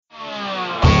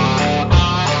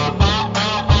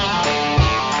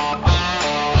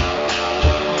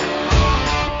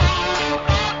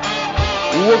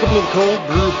Welcome to the Cold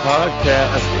Brew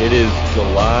Podcast. It is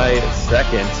July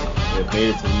 2nd. We have made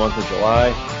it to the month of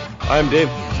July. I'm Dave,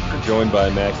 joined by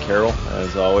Matt Carroll,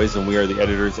 as always, and we are the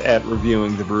editors at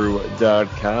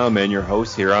reviewingthebrew.com and your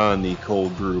hosts here on the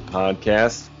Cold Brew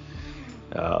Podcast.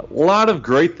 A lot of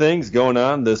great things going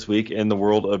on this week in the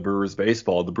world of Brewers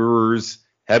baseball. The Brewers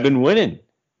have been winning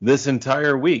this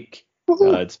entire week.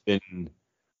 It's been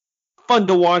fun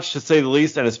to watch, to say the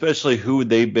least, and especially who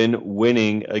they've been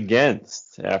winning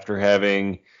against. After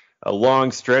having a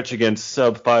long stretch against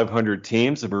sub-500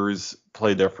 teams, the Brewers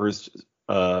played their first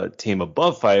team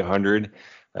above 500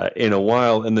 in a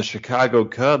while in the Chicago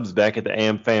Cubs back at the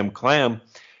AmFam Clam.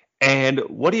 And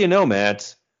what do you know,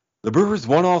 Matt? The Brewers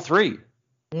won all three.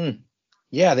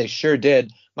 Yeah, they sure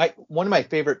did. One of my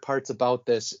favorite parts about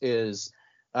this is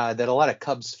that a lot of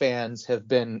Cubs fans have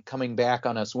been coming back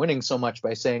on us winning so much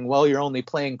by saying, well, you're only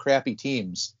playing crappy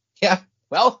teams. Yeah,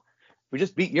 well, we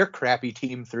just beat your crappy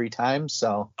team 3 times,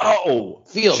 so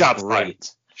feels shots great. Fired.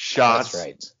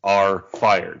 Shots are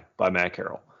fired by Matt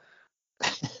Carroll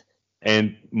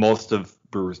and most of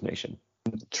Brewers Nation.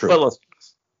 True. But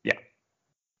yeah.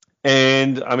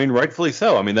 And, I mean, rightfully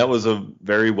so. I mean, that was a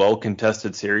very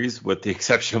well-contested series with the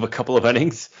exception of a couple of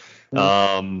innings.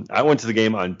 I went to the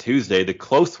game on Tuesday, the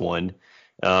close one,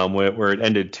 where it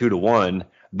ended 2-1.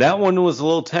 That one was a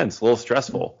little tense, a little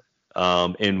stressful.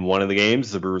 In one of the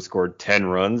games, the Brewers scored 10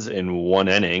 runs in 1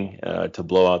 inning to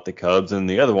blow out the Cubs. And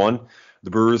the other one, the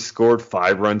Brewers scored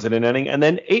 5 runs in an inning and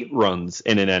then 8 runs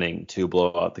in an inning to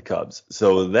blow out the Cubs.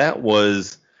 So that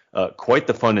was quite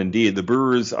the fun indeed. The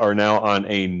Brewers are now on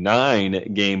a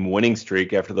 9-game winning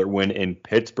streak after their win in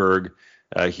Pittsburgh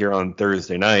here on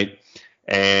Thursday night.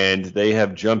 And they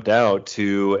have jumped out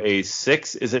to a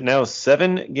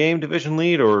 7-game division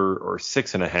lead or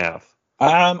 6.5?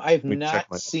 I've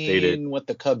not seen what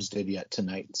the Cubs did yet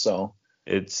tonight, so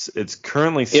it's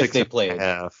currently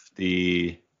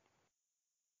 6.5.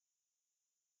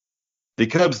 The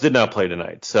Cubs did not play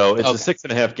tonight, so it's a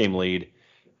 6.5-game lead.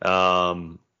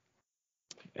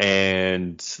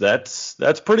 And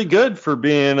that's pretty good for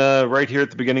being right here at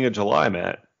the beginning of July,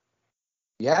 Matt.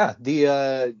 Yeah,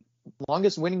 the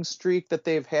longest winning streak that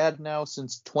they've had now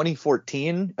since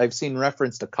 2014. I've seen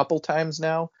referenced a couple times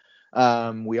now.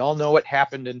 We all know what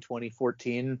happened in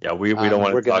 2014. Yeah, we don't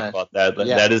want to talk about that. But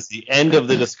that is the end of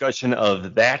the discussion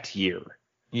of that year.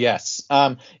 Yes.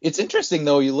 It's interesting,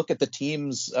 though. You look at the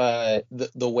teams, the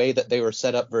way that they were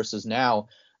set up versus now.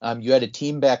 You had a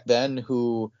team back then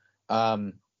who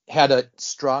had a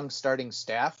strong starting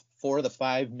staff. 4 of the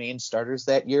 5 main starters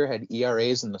that year had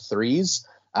ERAs in the 3s.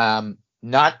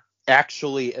 Not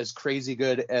actually as crazy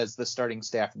good as the starting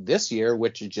staff this year,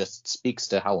 which just speaks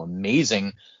to how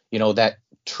amazing, that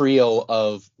trio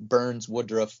of Burns,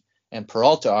 Woodruff, and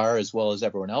Peralta are, as well as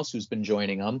everyone else who's been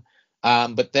joining them.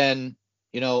 But then,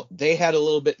 they had a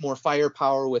little bit more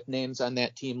firepower with names on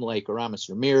that team like Aramis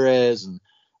Ramirez and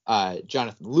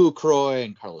Jonathan Lucroy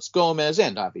and Carlos Gomez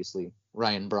and obviously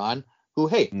Ryan Braun, who,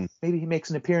 maybe he makes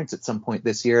an appearance at some point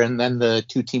this year, and then the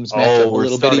two teams match up a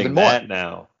little bit even more. That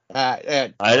now.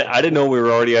 I didn't know we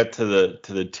were already up to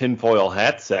the tinfoil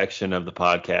hat section of the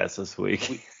podcast this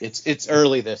week. It's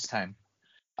early this time.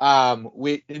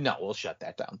 We'll shut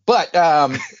that down. But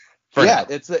yeah,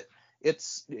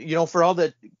 it's for all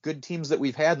the good teams that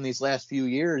we've had in these last few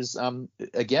years,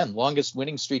 again, longest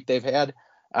winning streak they've had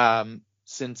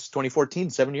since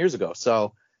 2014, 7 years ago.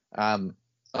 So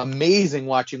amazing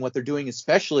watching what they're doing,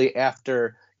 especially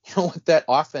after what that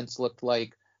offense looked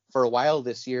like for a while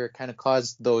this year. Kind of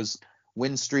caused those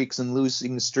win streaks and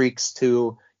losing streaks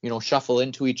to, shuffle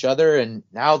into each other. And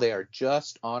now they are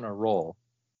just on a roll.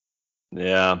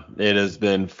 Yeah, it has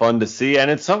been fun to see.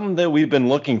 And it's something that we've been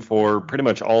looking for pretty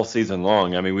much all season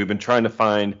long. I mean, we've been trying to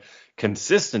find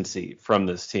consistency from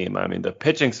this team. I mean, the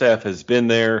pitching staff has been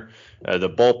there. The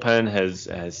bullpen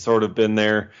has sort of been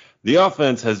there. The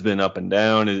offense has been up and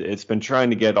down. It's been trying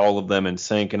to get all of them in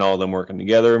sync and all of them working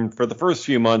together. And for the first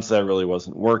few months, that really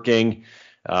wasn't working.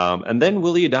 And then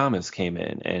Willy Adames came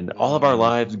in, and all of our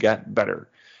lives got better.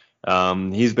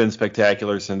 He's been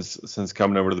spectacular since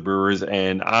coming over to the Brewers,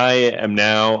 and I am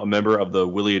now a member of the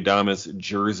Willy Adames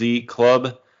Jersey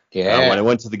Club. Yeah. When I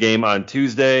went to the game on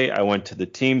Tuesday, I went to the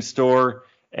team store,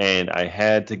 and I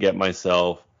had to get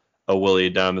myself a Willy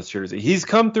Adames jersey. He's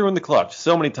come through in the clutch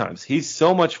so many times. He's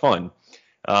so much fun.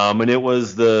 And it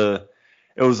was the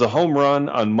home run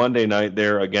on Monday night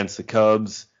there against the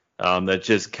Cubs that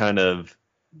just kind of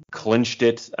clinched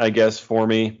it, I guess, for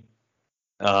me.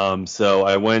 So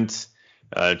I went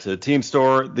to the team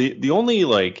store. The only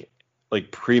like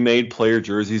pre-made player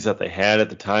jerseys that they had at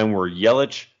the time were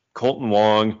Yelich, Colton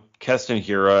Wong, Keston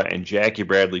Hiura, and Jackie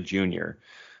Bradley Jr.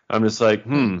 I'm just like,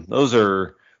 those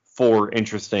are four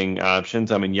interesting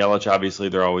options. I mean, Yelich, obviously,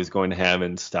 they're always going to have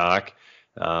in stock.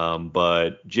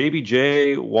 But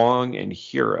JBJ, Wong, and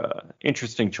Hira,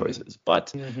 interesting choices.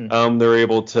 But they're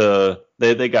able to,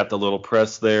 they got the little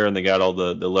press there, and they got all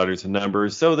the letters and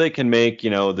numbers, so they can make,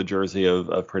 the jersey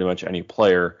of pretty much any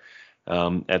player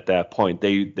at that point.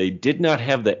 They did not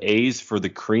have the A's for the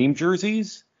cream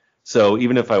jerseys. So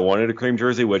even if I wanted a cream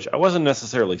jersey, which I wasn't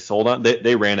necessarily sold on,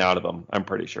 they ran out of them, I'm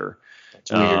pretty sure.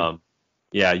 That's weird.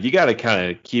 Yeah, you got to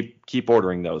kind of keep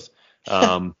ordering those.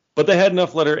 But they had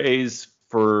enough letter A's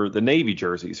for the Navy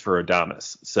jerseys for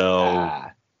Adames.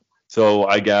 So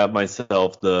I got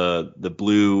myself the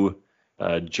blue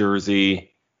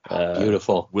jersey.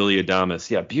 Beautiful. Willy Adames.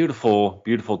 Yeah,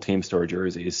 beautiful team store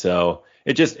jersey. So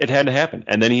it had to happen.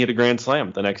 And then he hit a grand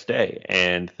slam the next day,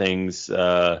 and things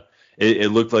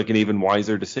it looked like an even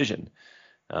wiser decision.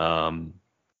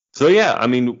 So yeah, I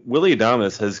mean, Willy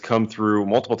Adames has come through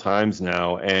multiple times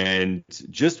now, and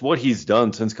just what he's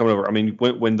done since coming over. I mean,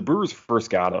 when the Brewers first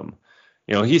got him,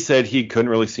 he said he couldn't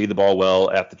really see the ball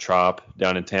well at the Trop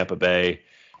down in Tampa Bay,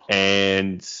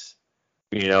 and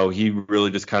he really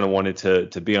just kind of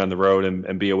wanted to be on the road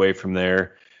and be away from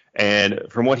there. And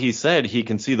from what he said, he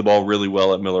can see the ball really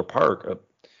well at Miller Park,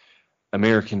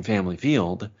 American Family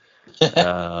Field.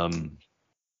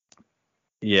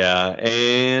 Yeah,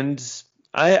 and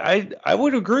I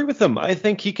would agree with him. I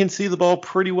think he can see the ball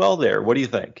pretty well there. What do you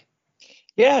think?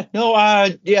 Yeah, no,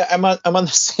 I'm on the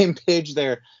same page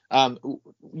there.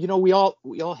 We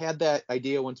all had that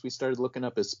idea once we started looking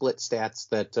up his split stats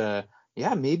that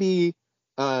maybe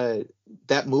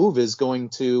that move is going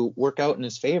to work out in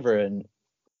his favor, and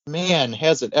man,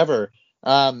 has it ever.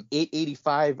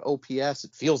 885 OPS,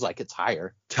 it feels like it's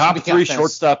higher. Top three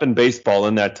shortstop in baseball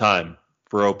in that time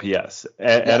for OPS.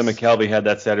 Adam McCalvy had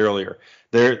that said earlier.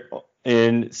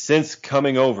 Since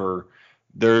coming over,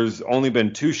 there's only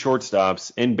been two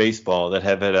shortstops in baseball that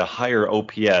have had a higher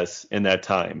OPS in that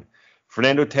time.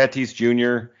 Fernando Tatis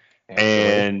Jr.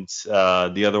 and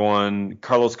the other one,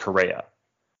 Carlos Correa.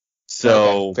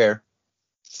 So okay, fair.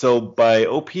 So by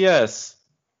OPS,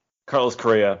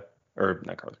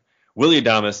 Willy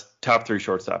Adames, top three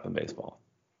shortstop in baseball.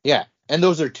 Yeah, and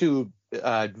those are two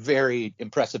very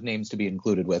impressive names to be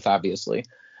included with, obviously.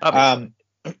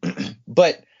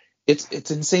 But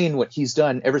it's insane what he's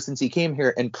done ever since he came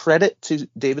here, and credit to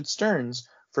David Stearns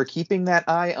for keeping that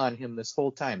eye on him this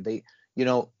whole time.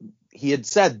 He had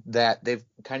said that they've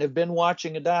kind of been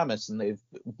watching Adames, and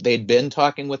they'd been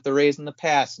talking with the Rays in the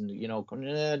past, and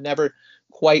never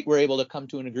quite were able to come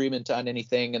to an agreement on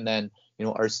anything. And then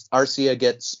Arcia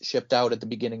gets shipped out at the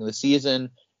beginning of the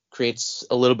season, creates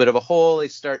a little bit of a hole. They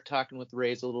start talking with the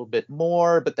Rays a little bit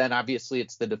more, but then obviously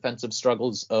it's the defensive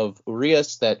struggles of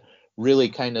Urias that really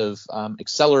kind of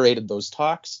accelerated those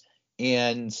talks.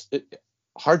 And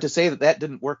hard to say that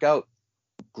didn't work out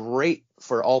great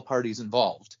for all parties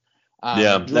involved.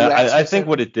 I think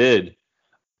what it did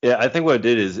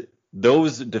is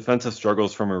those defensive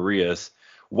struggles from Urias,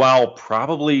 while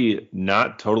probably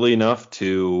not totally enough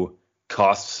to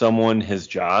cost someone his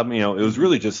job, it was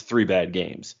really just 3 bad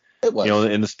games. It was.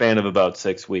 In the span of about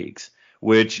 6 weeks,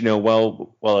 which,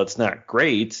 while it's not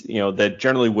great, that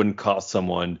generally wouldn't cost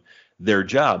someone their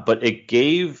job, but it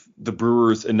gave the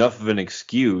Brewers enough of an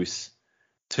excuse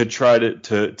to try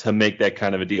to make that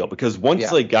kind of a deal. Because once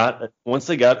they got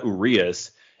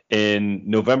Urias in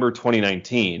November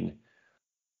 2019,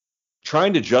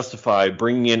 trying to justify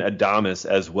bringing in Adames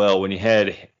as well when you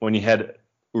had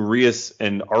Urias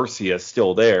and Arcia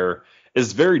still there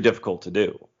is very difficult to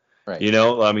do. Right. You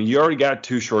already got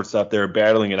 2 shortstop there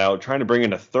battling it out. Trying to bring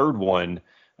in a third one,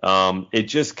 it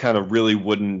just kind of really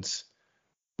wouldn't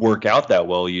work out that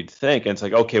well, you'd think. And it's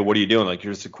like, okay, what are you doing? Like,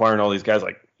 you're just acquiring all these guys.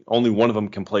 Like, only one of them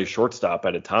can play shortstop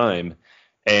at a time.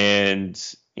 And,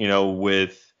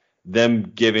 with them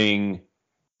giving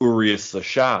Urias a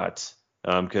shot,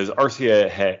 because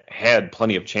Arcia had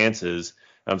plenty of chances,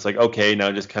 it's like, okay,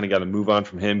 now just kind of got to move on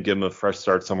from him, give him a fresh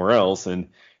start somewhere else. And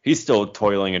he's still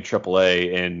toiling in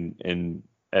AAA in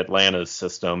Atlanta's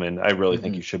system, and I really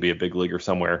think he should be a big leaguer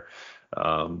somewhere.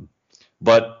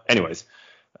 But anyways,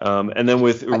 and then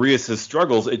with Urias'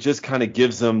 struggles, it just kind of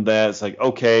gives them that. It's like,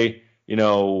 okay,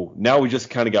 now we just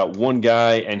kind of got one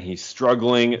guy and he's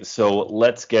struggling, so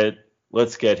let's get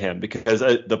him. Because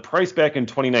the price back in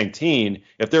 2019,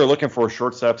 if they were looking for a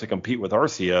shortstop to compete with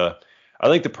Arcia, I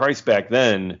think the price back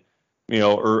then,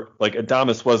 or like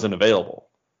Adames wasn't available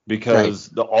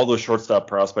because all those shortstop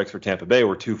prospects for Tampa Bay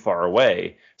were too far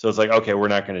away. So it's like, okay, we're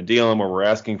not going to deal him, or we're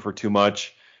asking for too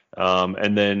much.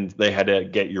 And then they had to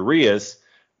get Urias.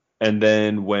 And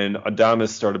then when Adames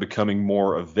started becoming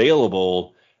more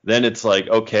available, then it's like,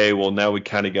 okay, well, now we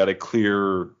kind of got to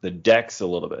clear the decks a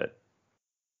little bit.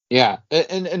 Yeah,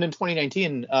 and in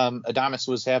 2019, Adames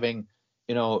was having,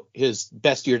 his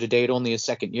best year to date, only his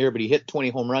second year, but he hit 20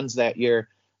 home runs that year.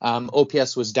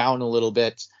 OPS was down a little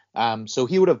bit, so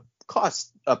he would have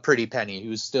cost a pretty penny. He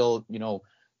was still,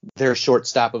 their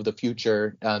shortstop of the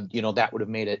future. That would have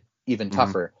made it even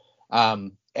tougher.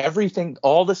 Everything,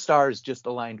 all the stars just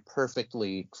aligned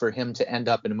perfectly for him to end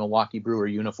up in a Milwaukee Brewer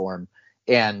uniform.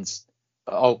 And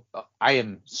I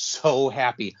am so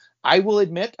happy. I will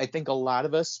admit, I think a lot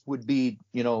of us would be,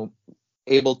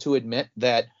 able to admit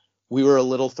that we were a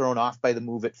little thrown off by the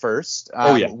move at first.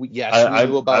 We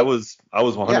knew about. I was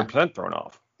 100% thrown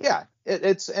off. Yeah,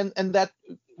 it's and that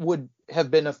would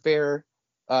have been a fair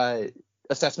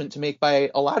assessment to make by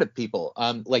a lot of people.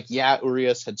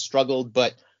 Urias had struggled,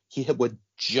 but he would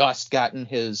just gotten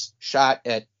his shot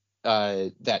at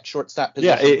that shortstop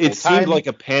position. Yeah, it seemed like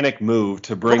a panic move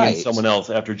to bring in someone else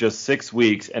after just 6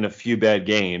 weeks and a few bad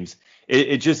games.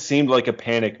 It just seemed like a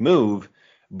panic move,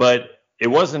 but it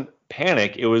wasn't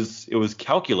panic. It was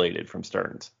calculated from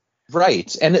Stearns.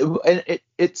 Right, and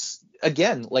it's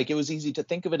again, like, it was easy to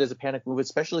think of it as a panic move,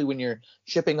 especially when you're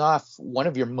shipping off one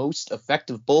of your most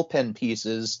effective bullpen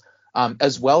pieces,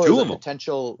 as well as a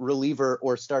potential reliever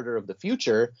or starter of the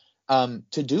future.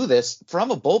 To do this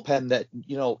from a bullpen that,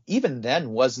 even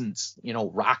then wasn't,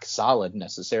 rock solid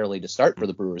necessarily to start for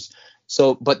the Brewers.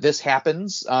 So, but this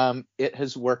happens. It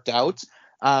has worked out.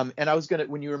 And I was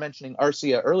when you were mentioning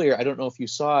Arcia earlier, I don't know if you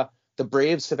saw, the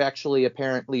Braves have actually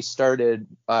apparently started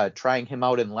trying him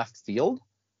out in left field.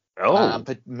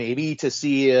 But maybe to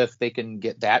see if they can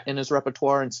get that in his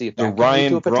repertoire and see if that can lead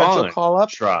to a potential call up.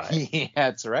 Try. Yeah,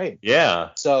 that's right. Yeah.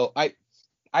 So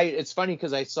it's funny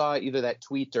because I saw either that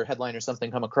tweet or headline or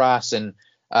something come across and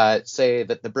say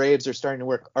that the Braves are starting to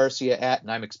work Arcia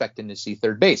and I'm expecting to see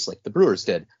third base like the Brewers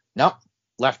did. Nope,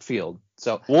 left field.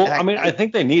 So, well, I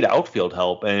think they need outfield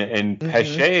help, and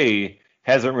Pache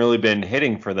hasn't really been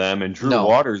hitting for them, and Drew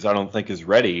Waters I don't think is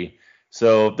ready.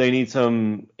 So if they need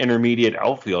some intermediate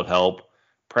outfield help,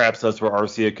 perhaps that's where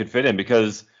Arcia could fit in,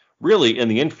 because really, in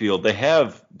the infield, they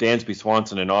have Dansby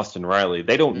Swanson and Austin Riley.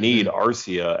 They don't need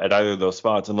Arcia at either of those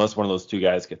spots unless one of those two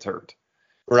guys gets hurt.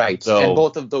 Right. So, and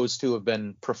both of those two have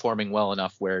been performing well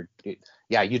enough where,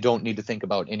 you don't need to think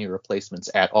about any replacements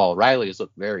at all. Riley has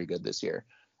looked very good this year.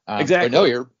 Exactly. But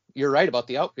no, you're right about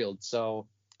the outfield. So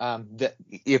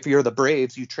if you're the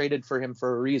Braves, you traded for him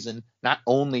for a reason, not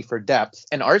only for depth.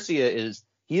 And Arcia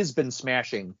he has been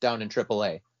smashing down in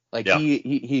AAA.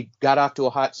 He got off to a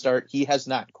hot start. He has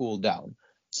not cooled down.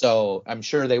 So I'm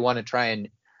sure they want to try and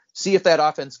see if that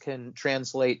offense can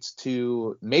translate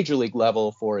to major league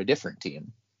level for a different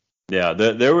team. Yeah,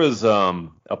 there was a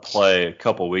play a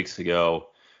couple weeks ago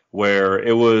where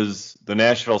it was the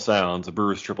Nashville Sounds, the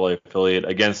Brewers AAA affiliate,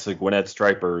 against the Gwinnett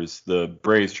Stripers, the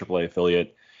Braves AAA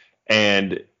affiliate.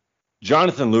 And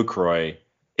Jonathan Lucroy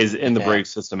is in the Braves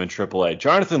system in AAA.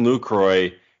 Jonathan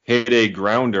Lucroy hit a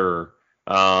grounder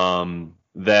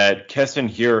that Keston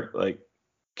Hiura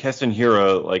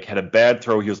had a bad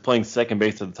throw. He was playing second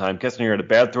base at the time. Keston Hiura had a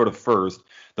bad throw to first.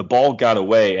 The ball got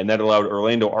away, and that allowed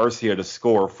Orlando Arcia to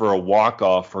score for a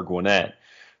walk-off for Gwinnett.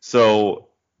 So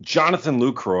Jonathan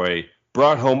Lucroy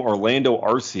brought home Orlando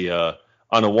Arcia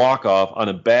on a walk-off on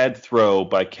a bad throw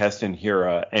by Keston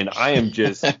Hiura, and I am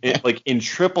just in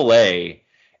AAA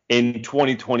in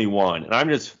 2021, and I'm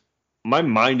just, my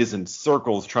mind is in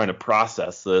circles trying to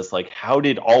process this. Like, how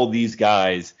did all these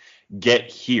guys get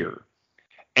here?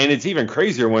 And it's even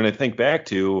crazier when I think back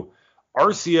to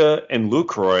Arcia and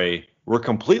Lucroy were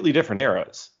completely different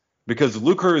eras, because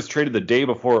Lucroy was traded the day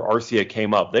before Arcia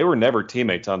came up. They were never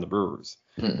teammates on the Brewers.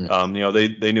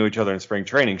 They knew each other in spring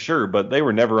training, sure, but they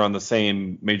were never on the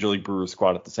same Major League Brewers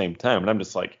squad at the same time. And I'm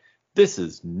just like, this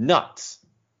is nuts.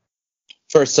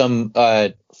 For some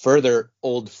further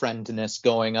old friendness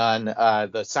going on,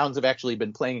 the Sounds have actually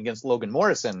been playing against Logan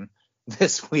Morrison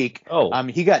this week.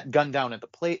 He got gunned down at the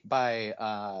plate by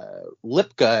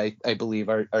Lipka, I believe.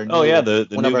 Our new, the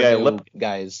one new of guy, our new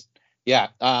guys. Yeah,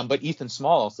 but Ethan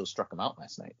Small also struck him out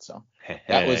last night. So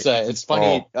that was it's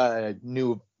funny.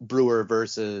 New Brewer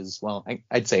versus, well,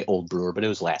 I'd say old Brewer, but it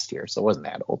was last year, so it wasn't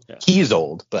that old. Yeah. He's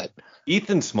old, but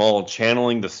Ethan Small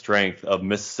channeling the strength of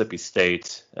Mississippi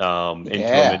State into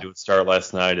a start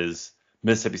last night as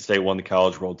Mississippi State won the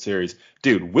College World Series.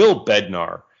 Dude, Will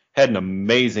Bednar had an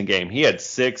amazing game. He had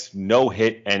 6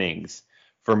 no-hit innings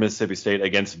for Mississippi State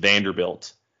against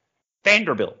Vanderbilt.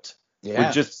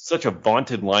 With just such a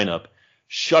vaunted lineup,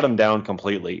 shut him down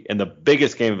completely in the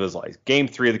biggest game of his life, Game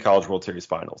 3 of the College World Series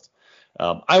Finals.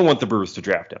 I want the Brewers to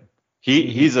draft him.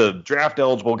 He's a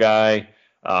draft-eligible guy.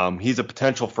 He's a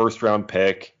potential first-round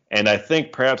pick, and I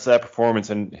think perhaps that performance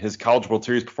and his College World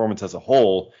Series performance as a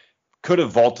whole could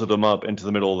have vaulted him up into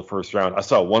the middle of the first round. I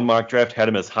saw one mock draft had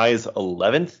him as high as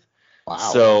 11th. Wow.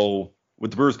 So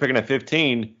with the Brewers picking at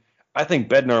 15, I think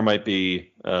Bednar might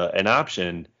be an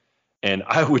option, and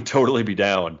I would totally be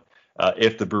down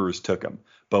if the Brewers took him.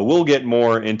 But we'll get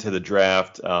more into the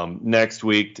draft next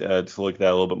week to look at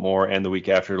that a little bit more, and the week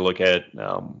after to look at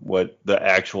what the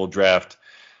actual draft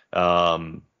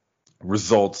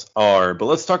results are. But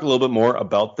let's talk a little bit more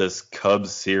about this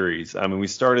Cubs series. I mean, we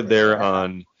started there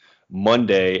on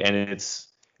Monday, and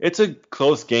it's a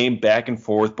close game, back and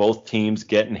forth, both teams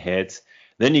getting hits.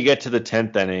 Then you get to the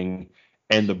 10th inning,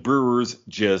 and the Brewers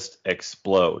just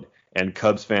explode, and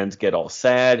Cubs fans get all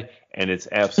sad, and it's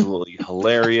absolutely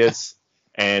hilarious.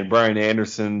 And Brian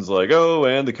Anderson's like, oh,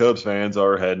 and the Cubs fans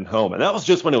are heading home. And that was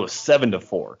just when it was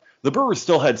 7-4. The Brewers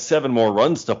still had 7 more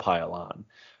runs to pile on.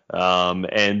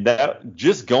 And that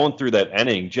just going through that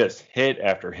inning, just hit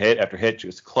after hit after hit,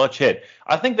 just clutch hit.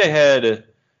 I think they had,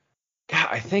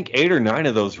 8 or 9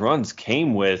 of those runs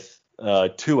came with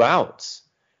 2 outs,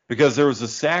 because there was a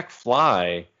sac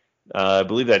fly, I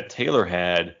believe that Taylor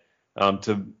had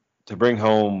to bring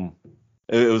home.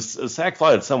 It was a sac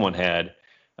fly that someone had.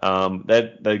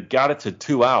 That got it to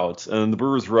 2 outs, and the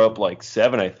Brewers were up like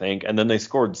 7, I think, and then they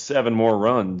scored 7 more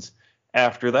runs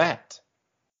after that.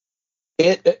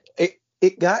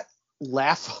 It got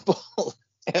laughable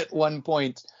at one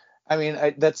point. I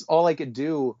mean, that's all I could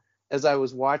do as I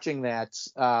was watching that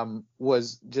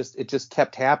was just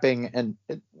kept happening, and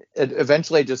it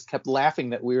eventually I just kept laughing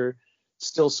that we were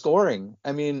still scoring.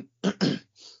 I mean,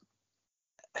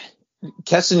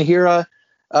 Keston Hiura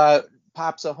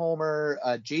pops a homer.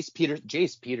 Jace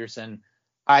Peterson.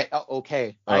 I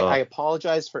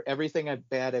apologize for everything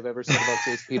bad I've ever said about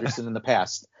Jace Peterson in the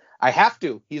past. I have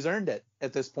to. He's earned it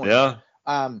at this point. Yeah.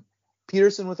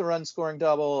 Peterson with a run-scoring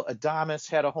double. Adames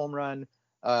had a home run.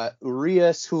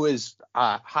 Urias, who is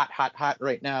hot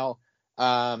right now,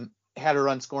 had a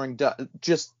run-scoring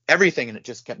just everything, and it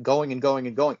just kept going and going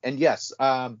and going. And yes,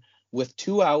 with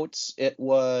 2 outs, it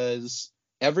was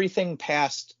everything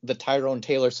past the Tyrone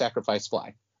Taylor sacrifice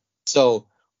fly. So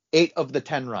 8 of the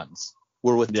 10 runs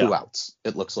were with 2 outs.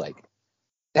 It looks like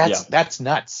that's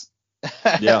nuts.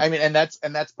 Yeah. I mean, and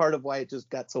that's part of why it just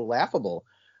got so laughable.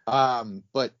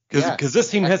 But because this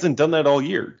team hasn't done that all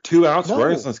year. 2 outs,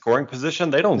 runners in scoring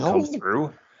position, they don't come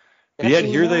through. But yet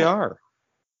here they are.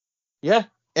 Yeah,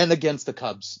 and against the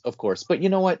Cubs, of course. But you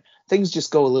know what? Things just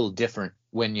go a little different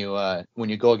when you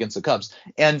go against the Cubs.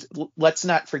 And let's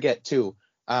not forget too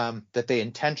that they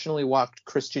intentionally walked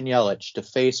Christian Yelich to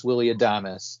face Willy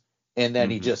Adames, and then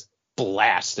he just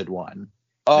blasted one.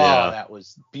 Oh, yeah. That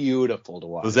was beautiful to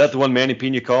watch. Was that the one Manny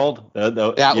Pena called? That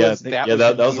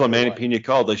was what Manny Pena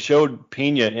called. They showed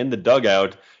Pena in the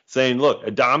dugout saying, look,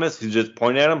 Adames, he's just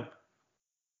pointing at him,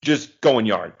 just going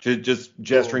yard, just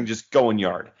gesturing, just going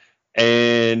yard.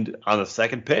 And on the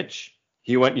second pitch,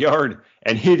 he went yard,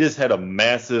 and he just had a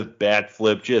massive bat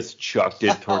flip, just chucked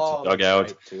it towards the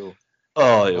dugout.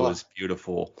 Right, it was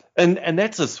beautiful. And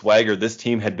that's a swagger this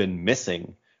team had been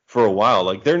missing for a while.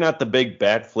 Like, they're not the big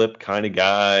bat flip kind of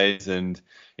guys, and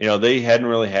they hadn't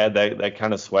really had that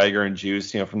kind of swagger and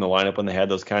juice from the lineup when they had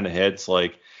those kind of hits.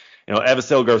 Like,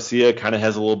 Avisail Garcia kind of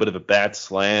has a little bit of a bat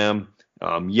slam.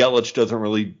 Yelich doesn't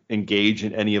really engage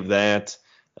in any of that.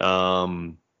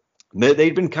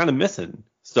 They'd been kind of missing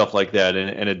stuff like that,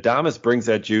 and Adames brings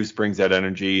that juice, brings that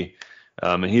energy,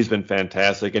 and he's been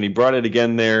fantastic. And he brought it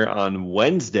again there on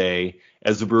Wednesday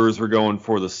as the Brewers were going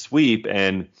for the sweep.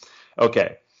 And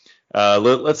okay.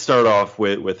 Let's start off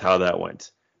with how that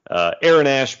went. Aaron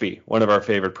Ashby, one of our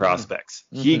favorite prospects.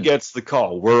 Mm-hmm. He gets the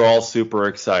call. We're all super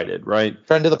excited, right?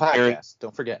 Friend of the podcast,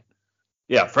 don't forget.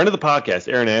 Yeah, friend of the podcast,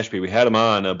 Aaron Ashby. We had him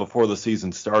on before the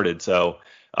season started, so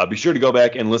be sure to go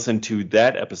back and listen to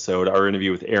that episode, our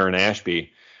interview with Aaron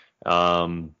Ashby.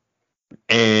 And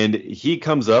he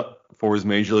comes up for his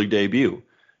Major League debut.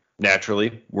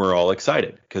 Naturally, we're all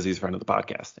excited because he's a friend of the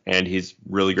podcast, and he's a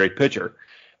really great pitcher.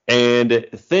 And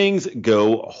things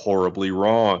go horribly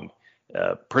wrong,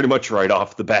 pretty much right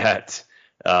off the bat.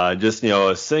 Just,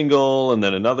 a single and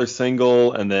then another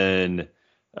single, and then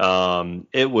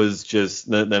it was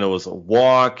a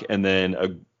walk, and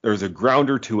then there was a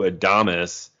grounder to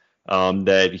Adames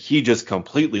that he just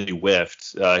completely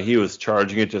whiffed. He was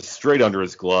charging it just straight under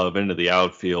his glove into the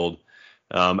outfield.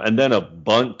 And then a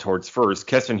bunt towards first.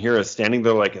 Keston Hiura standing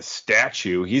there like a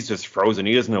statue. He's just frozen.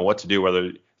 He doesn't know what to do,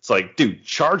 whether it's like, dude,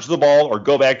 charge the ball or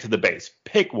go back to the base.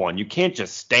 Pick one. You can't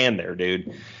just stand there,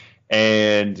 dude.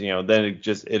 And, then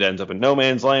it ends up in no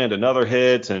man's land, another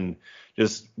hit. And,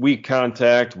 just weak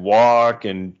contact, walk,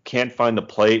 and can't find the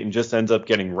plate and just ends up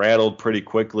getting rattled pretty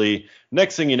quickly.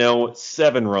 Next thing you know,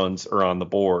 7 runs are on the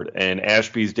board, and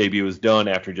Ashby's debut is done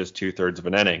after just 2/3 of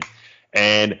an inning.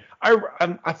 And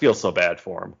I feel so bad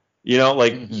for him.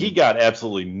 He got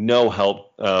absolutely no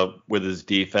help with his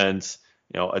defense.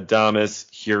 Adames,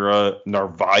 Hira,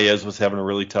 Narvaez was having a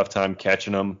really tough time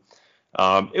catching him.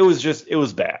 It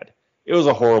was bad. It was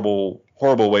a horrible,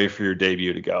 horrible way for your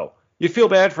debut to go. You feel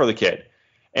bad for the kid.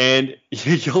 And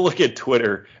you'll look at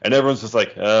Twitter and everyone's just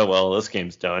like, oh, well, this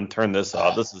game's done. Turn this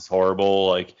off. This is horrible.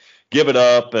 Like, give it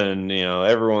up. And,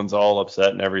 everyone's all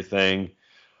upset and everything.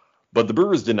 But the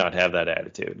Brewers did not have that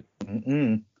attitude.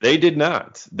 Mm-mm. They did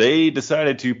not. They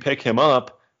decided to pick him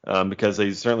up because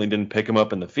they certainly didn't pick him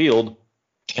up in the field.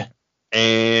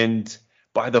 And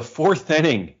by the 4th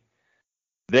inning,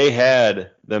 they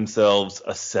had themselves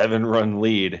a 7-run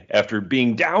lead after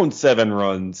being down 7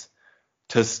 runs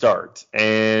to start.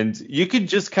 And you could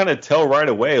just kind of tell right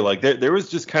away, like there was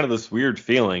just kind of this weird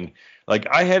feeling. Like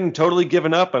I hadn't totally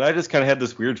given up, but I just kind of had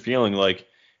this weird feeling like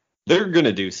they're going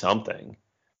to do something.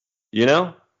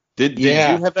 Did you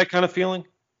have that kind of feeling?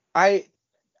 I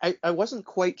wasn't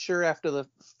quite sure after the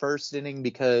first inning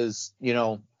because,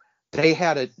 they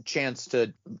had a chance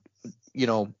to,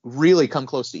 really come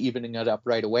close to evening it up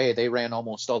right away. They ran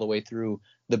almost all the way through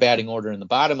the batting order in the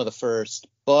bottom of the first,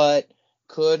 but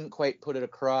couldn't quite put it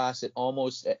across.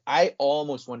 I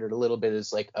almost wondered a little bit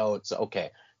is like, oh, it's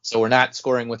okay. So we're not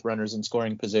scoring with runners in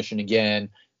scoring position again.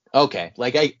 Okay.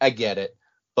 Like I get it.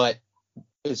 But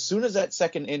as soon as that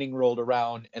second inning rolled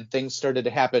around and things started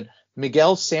to happen,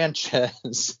 Miguel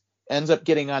Sanchez ends up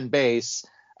getting on base.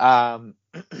 Not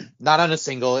on a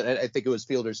single. I think it was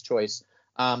fielder's choice.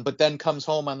 But then comes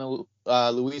home on the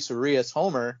Luis Urias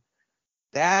homer.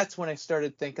 That's when I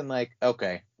started thinking like,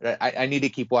 okay, I need to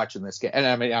keep watching this game. And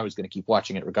I mean, I was going to keep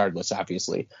watching it regardless,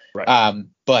 obviously. Right.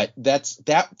 But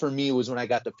that for me was when I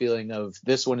got the feeling of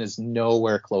this one is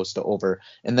nowhere close to over.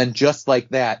 And then just like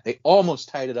that, they almost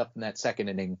tied it up in that second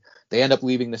inning. They end up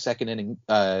leaving the second inning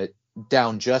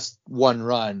down just 1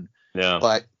 run. Yeah.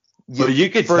 But you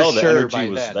could tell the energy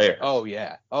was there. Oh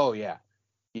yeah.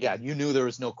 Yeah, you knew there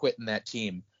was no quitting that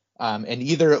team. And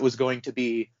either it was going to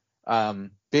be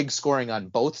big scoring on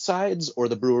both sides or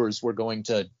the Brewers were going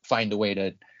to find a way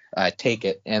to take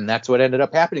it. And that's what ended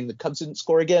up happening. The Cubs didn't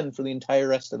score again for the entire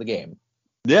rest of the game.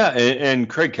 Yeah, and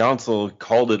Craig Counsell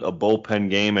called it a bullpen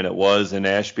game, and it was. And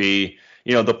Ashby,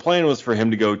 the plan was for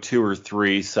him to go 2 or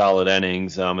 3 solid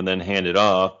innings and then hand it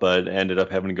off, but ended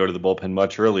up having to go to the bullpen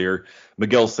much earlier.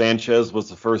 Miguel Sanchez was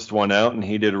the first one out, and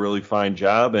he did a really fine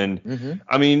job. And,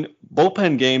 I mean,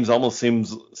 bullpen games almost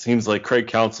seems like Craig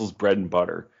Counsell's bread and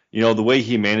butter. The way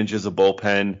he manages a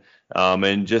bullpen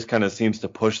and just kind of seems to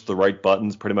push the right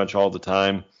buttons pretty much all the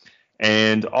time.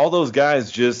 And all those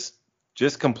guys just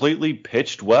completely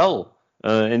pitched well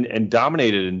and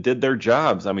dominated and did their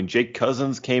jobs. I mean, Jake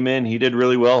Cousins came in. He did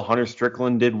really well. Hunter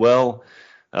Strickland did well.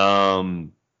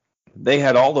 They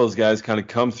had all those guys kind of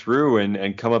come through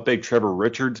and come up big. Trevor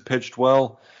Richards pitched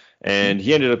well. And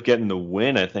he ended up getting the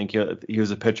win. I think he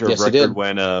was a pitcher of record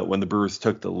when the Brewers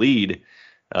took the lead.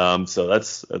 So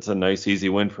that's a nice, easy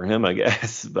win for him, I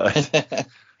guess. But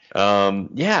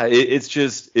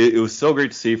it was so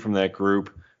great to see from that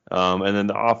group. And then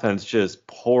the offense just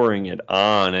pouring it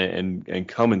on and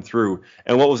coming through.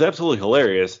 And what was absolutely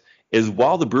hilarious is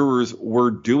while the Brewers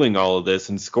were doing all of this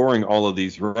and scoring all of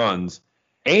these runs,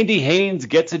 Andy Haynes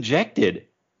gets ejected.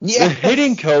 Yes. The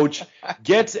hitting coach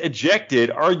gets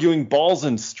ejected, arguing balls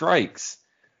and strikes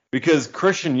because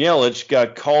Christian Yelich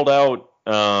got called out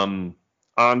on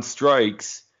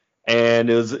strikes, and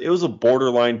it was a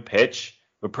borderline pitch,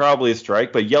 but probably a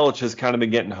strike. But Yelich has kind of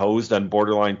been getting hosed on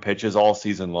borderline pitches all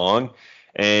season long,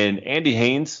 and Andy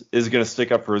Haynes is going to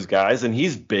stick up for his guys, and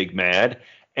he's big mad,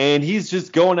 and he's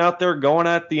just going out there going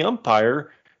at the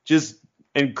umpire,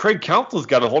 and Craig Counsell's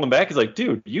got to hold him back. He's like,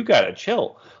 dude, you got to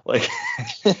chill. Like,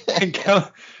 and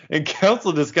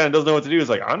Counsell just kind of doesn't know what to do. He's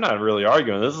like, I'm not really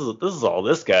arguing. This is all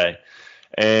this guy.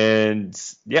 And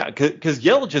yeah, because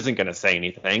Yelich isn't going to say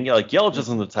anything. Like, Yelich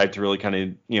isn't the type to really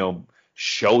kind of,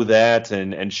 show that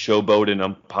and showboat an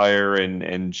umpire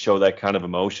and show that kind of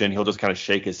emotion. He'll just kind of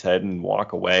shake his head and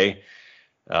walk away.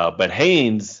 But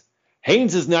Haynes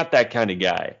is not that kind of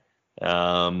guy.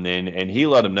 And he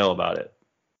let him know about it.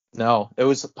 No, it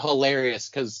was hilarious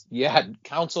because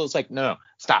Counsell is like, no,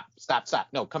 stop.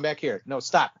 No, come back here. No,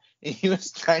 stop. And he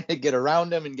was trying to get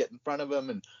around him and get in front of him.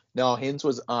 And no, Haynes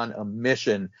was on a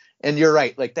mission. And you're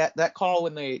right. Like that call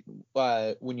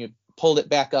when you pulled it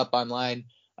back up online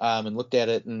and looked at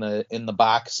it in the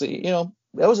box, that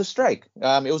was a strike.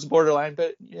 It was borderline,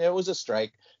 but it was a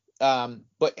strike.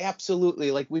 But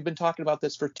absolutely, like we've been talking about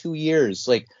this for 2 years,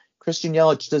 like Christian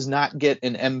Yelich does not get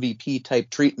an MVP type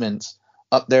treatment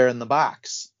up there in the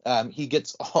box. He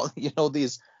gets all,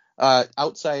 these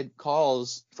outside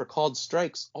calls for called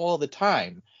strikes all the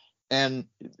time. And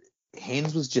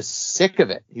Haynes was just sick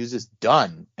of it. He was just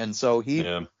done. And so he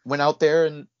went out there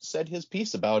and said his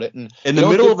piece about it. And in the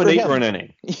middle of an 8-run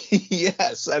inning.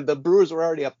 Yes. The Brewers were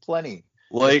already up plenty.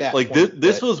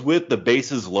 This was with the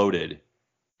bases loaded.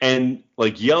 And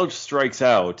like Yelich strikes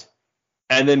out.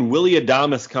 And then Willy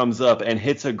Adames comes up and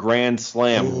hits a grand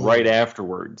slam right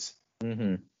afterwards.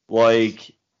 Mm-hmm.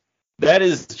 Like, that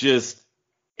is just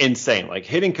insane. Like,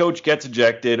 hitting coach gets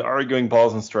ejected, arguing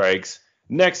balls and strikes.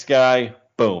 Next guy,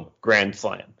 boom, grand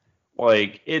slam.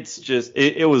 Like, it's just,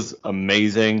 it was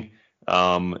amazing.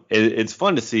 It's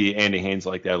fun to see Andy Haynes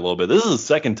like that a little bit. This is the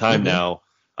second time now.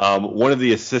 One of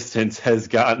the assistants has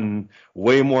gotten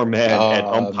way more mad at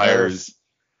umpires.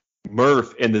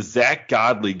 Murph in the Zach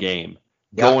Godley game.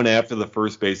 Going after the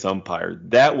first base umpire.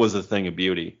 That was a thing of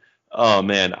beauty. Oh,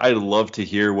 man, I'd love to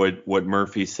hear what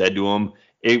Murphy said to him.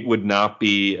 It would not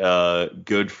be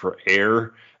good for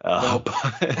air.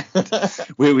 But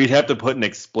we'd have to put an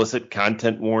explicit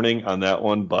content warning on that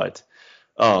one. But,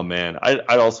 oh, man, I'd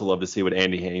also love to see what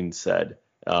Andy Haynes said.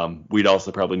 We'd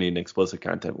also probably need an explicit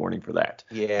content warning for that.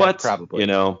 Yeah, but, probably.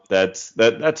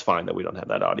 That's fine that we don't have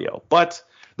that audio. But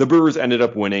the Brewers ended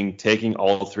up winning, taking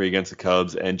all three against the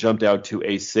Cubs, and jumped out to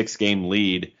a 6-game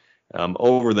lead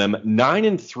over them,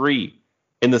 9-3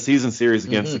 in the season series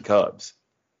against the Cubs.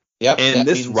 Yep, and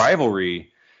this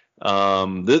rivalry,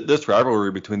 this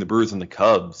rivalry between the Brewers and the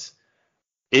Cubs,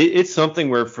 it's something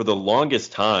where for the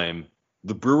longest time,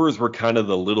 the Brewers were kind of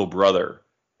the little brother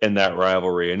in that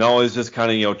rivalry, and always just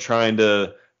kind of trying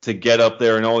to get up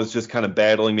there, and always just kind of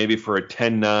battling maybe for a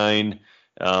 10-9.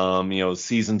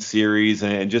 Season series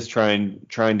and just trying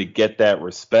to get that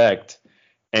respect.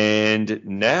 And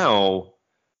now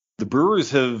the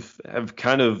Brewers have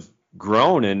kind of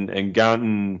grown and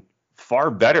gotten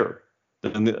far better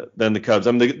than the Cubs.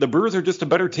 I mean, the Brewers are just a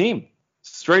better team,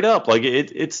 straight up. Like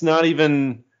it's not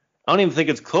even. I don't even think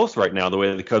it's close right now. The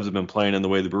way the Cubs have been playing and the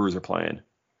way the Brewers are playing.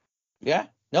 Yeah.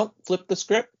 Nope. Flip the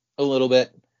script a little bit.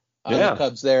 The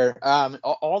Cubs there.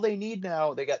 All they need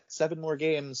now, they got 7 more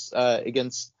games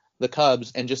against the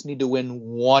Cubs and just need to win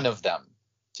one of them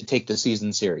to take the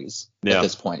season series at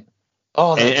this point.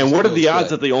 Oh, and what are the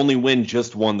odds that they only win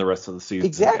just one the rest of the season?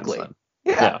 Exactly.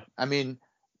 Yeah. I mean,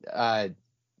 9-3.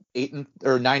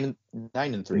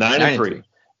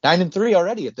 9-3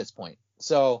 already at this point.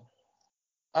 So,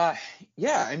 I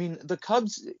mean, the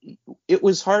Cubs, it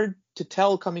was hard to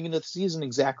tell coming into the season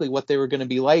exactly what they were going to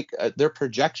be like. Their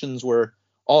projections were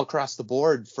all across the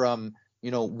board from,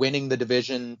 winning the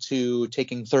division to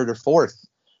taking 3rd or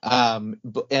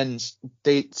 4th. And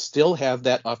they still have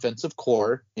that offensive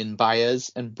core in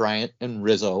Baez and Bryant and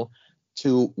Rizzo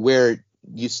to where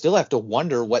you still have to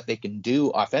wonder what they can do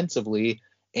offensively.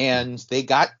 And they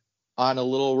got on a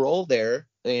little roll there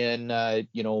in,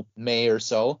 May or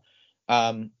so,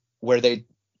 where they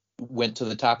went to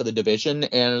the top of the division,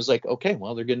 and it was like, okay,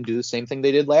 well, they're going to do the same thing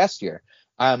they did last year.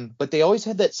 But they always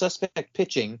had that suspect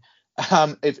pitching.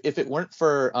 If it weren't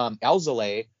for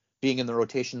Alzolay being in the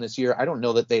rotation this year, I don't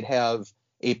know that they'd have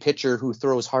a pitcher who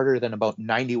throws harder than about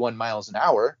 91 miles an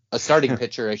hour, a starting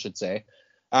pitcher, I should say.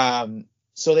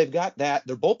 So they've got that.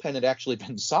 Their bullpen had actually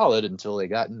been solid until they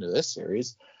got into this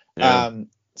series. Yeah.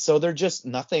 So they're just,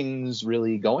 nothing's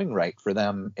really going right for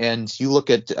them. And you look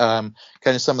at kind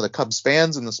of some of the Cubs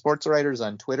fans and the sports writers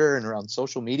on Twitter and around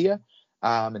social media,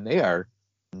 and they are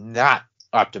not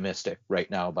optimistic right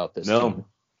now about this team.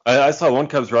 I saw one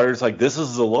Cubs writer's like, this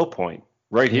is the low point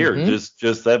right here.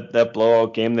 Just that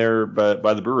blowout game there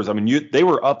by the Brewers. I mean, they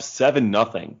were up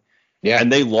 7-0. Yeah.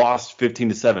 And they lost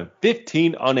 15-7.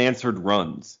 15 unanswered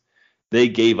runs they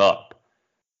gave up.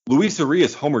 Luis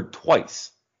Urias homered twice.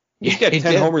 He's got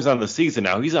 10 homers on the season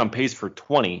now. He's on pace for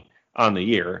 20 on the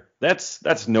year.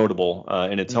 That's notable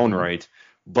in its own right.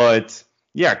 But,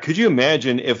 yeah, could you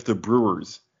imagine if the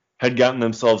Brewers had gotten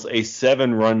themselves a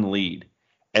 7-run lead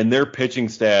and their pitching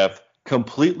staff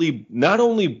completely not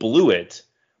only blew it,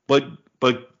 but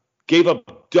gave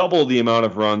up double the amount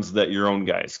of runs that your own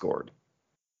guys scored?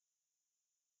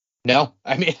 No,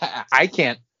 I mean, I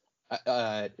can't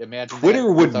imagine.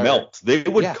 Twitter would melt. They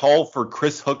would call for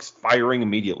Chris Hooks firing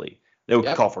immediately. They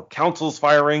would call for Counsell's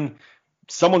firing.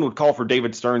 Someone would call for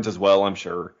David Stearns as well, I'm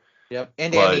sure. Yep,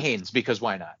 and Andy Haynes, because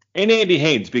why not? And Andy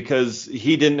Haynes, because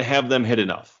he didn't have them hit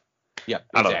enough. Yep,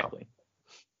 exactly.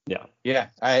 Yeah.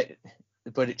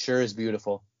 But it sure is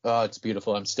beautiful. Oh, it's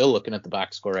beautiful. I'm still looking at the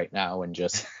box score right now and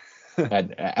just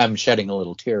I'm shedding a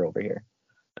little tear over here.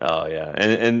 Oh yeah,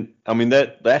 and I mean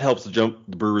that helps the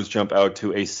Brewers jump out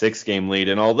to a 6-game lead.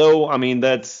 And although I mean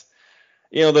that's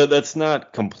that's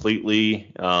not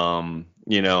completely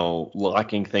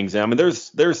locking things in. I mean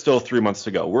there's still 3 months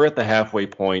to go. We're at the halfway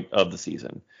point of the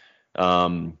season.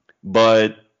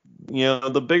 But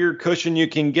the bigger cushion you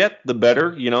can get, the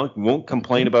better. Won't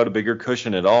complain about a bigger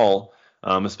cushion at all.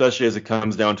 Especially as it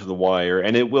comes down to the wire,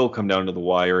 and it will come down to the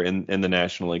wire in the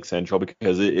National League Central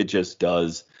because it just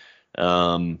does.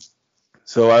 Um,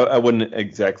 so I wouldn't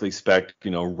exactly expect,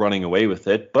 running away with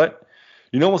it, but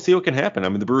we'll see what can happen. I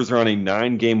mean, the Brewers are on a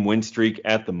 9-game win streak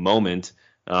at the moment,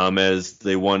 as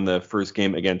they won the first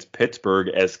game against Pittsburgh,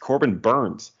 as Corbin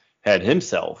Burnes had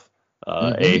himself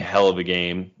a hell of a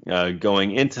game,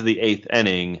 going into the 8th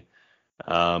inning,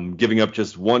 giving up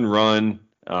just 1 run,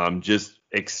 just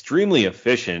extremely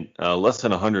efficient, less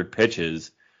than 100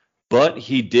 pitches, but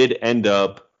he did end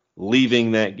up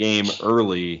leaving that game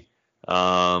early,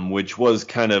 which was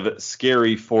kind of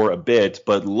scary for a bit.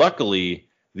 But luckily,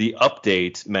 the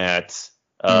update, Matt,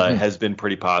 has been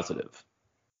pretty positive.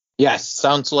 Yes,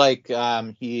 sounds like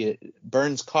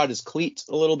Burnes caught his cleat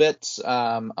a little bit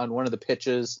on one of the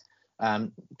pitches,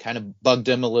 kind of bugged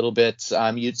him a little bit.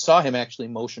 You saw him actually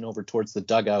motion over towards the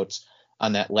dugout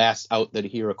on that last out that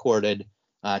he recorded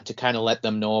to kind of let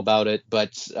them know about it.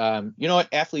 But you know what?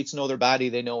 Athletes know their body.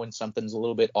 They know when something's a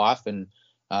little bit off, and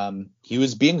he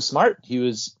was being smart. He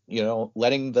was,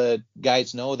 letting the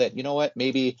guys know that,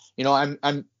 maybe,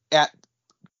 I'm at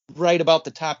right about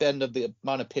the top end of the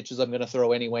amount of pitches I'm going to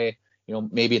throw anyway.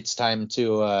 Maybe it's time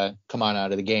to come on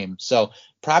out of the game. So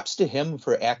props to him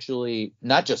for actually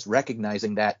not just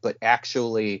recognizing that, but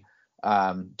actually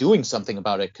doing something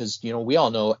about it. Because, we all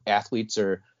know athletes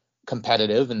are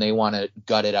competitive and they want to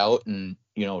gut it out and,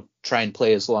 try and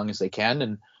play as long as they can.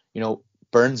 And,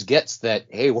 Burnes gets that,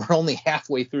 hey, we're only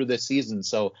halfway through this season,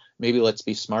 so maybe let's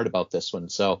be smart about this one.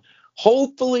 So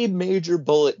hopefully major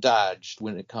bullet dodged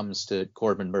when it comes to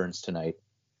Corbin Burnes tonight.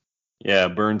 Yeah,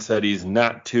 Burnes said he's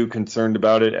not too concerned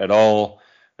about it at all.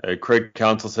 Craig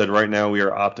Counsell said right now we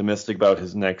are optimistic about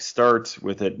his next start,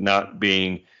 with it not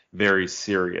being very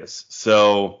serious.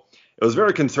 So it was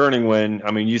very concerning when,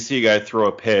 you see a guy throw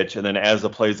a pitch, and then as the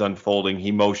play's unfolding,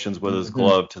 he motions with his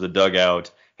glove to the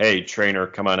dugout, hey, trainer,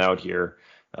 come on out here,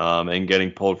 and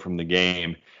getting pulled from the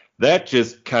game. That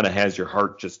just kind of has your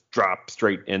heart just drop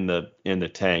straight in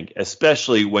the tank,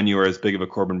 especially when you are as big of a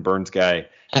Corbin Burnes guy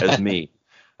as me.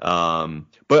 But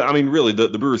really,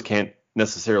 the Brewers can't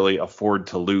necessarily afford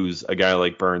to lose a guy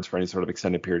like Burnes for any sort of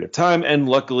extended period of time, and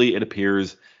luckily it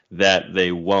appears that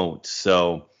they won't.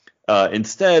 So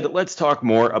instead, let's talk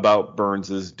more about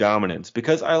Burnes' dominance,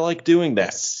 because I like doing that.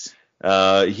 Yes.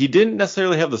 He didn't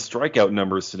necessarily have the strikeout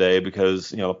numbers today because,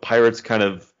 the Pirates kind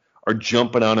of are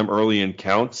jumping on him early in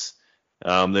counts.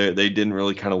 They didn't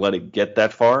really kind of let it get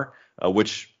that far,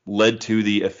 which led to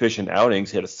the efficient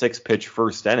outings. He had a 6-pitch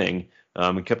first inning,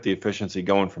 and kept the efficiency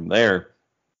going from there.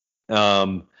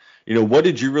 What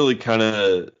did you really kind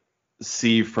of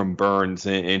see from Burnes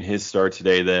in his start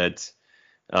today that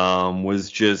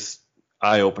was just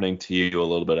eye-opening to you a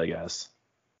little bit, I guess?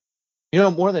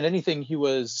 More than anything, he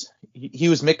was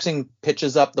mixing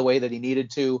pitches up the way that he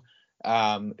needed to.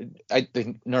 I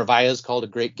think Narvaez called a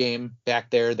great game back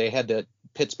there. They had the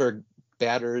Pittsburgh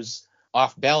batters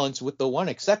off balance, with the one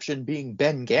exception being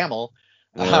Ben Gamel.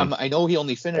 I know he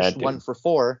only finished 1 for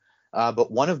 4,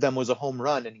 but one of them was a home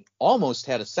run, and he almost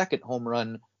had a second home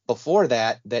run before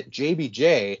that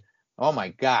JBJ. Oh my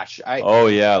gosh!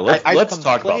 Let's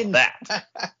talk about that.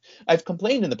 I've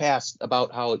complained in the past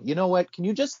about how, can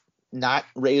you just not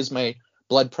raise my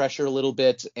blood pressure a little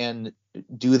bit and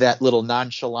do that little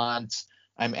nonchalant,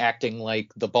 I'm acting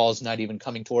like the ball's not even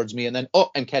coming towards me, and then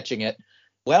I'm catching it.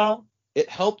 Well, it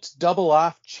helped double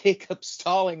off Jacob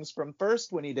Stallings from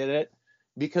first when he did it,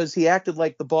 because he acted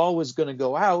like the ball was going to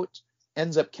go out,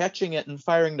 ends up catching it and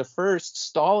firing to first.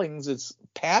 Stallings is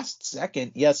past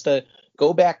second. He has to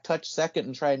go back, touch second,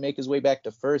 and try and make his way back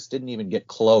to first. Didn't even get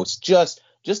close. Just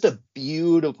a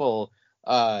beautiful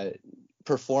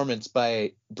performance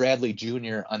by Bradley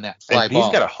Jr. on that fly ball.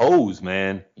 He's got a hose,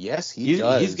 man. Yes, he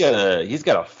does. He's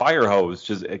got a fire hose,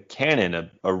 just a cannon,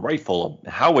 a rifle,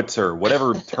 a howitzer,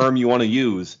 whatever term you want to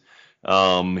use.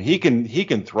 He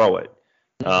can throw it.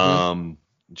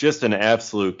 Just an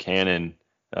absolute cannon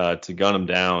to gun him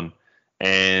down.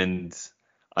 And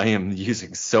I am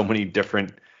using so many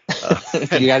different.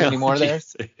 You got any more there?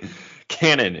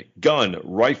 Cannon, gun,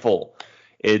 rifle.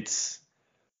 It's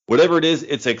whatever it is.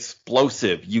 It's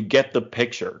explosive. You get the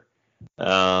picture.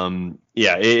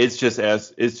 It's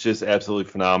just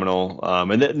absolutely phenomenal.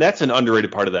 And that's an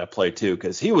underrated part of that play too,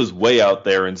 because he was way out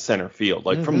there in center field,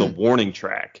 like from the warning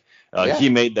track. He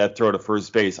made that throw to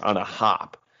first base on a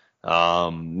hop.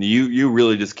 You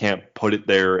really just can't put it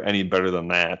there any better than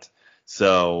that.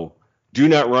 So do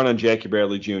not run on Jackie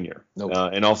Bradley Jr. Nope.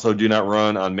 And also do not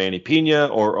run on Manny Pena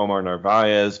or Omar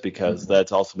Narvaez, because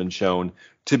that's also been shown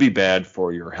to be bad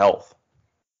for your health.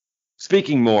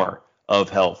 Speaking more of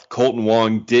health, Kolten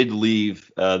Wong did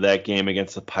leave that game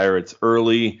against the Pirates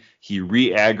early. He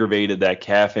re-aggravated that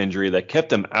calf injury that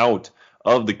kept him out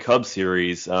of the Cubs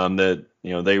series that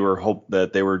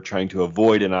they were trying to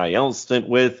avoid an IL stint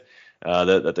with,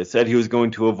 that they said he was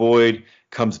going to avoid.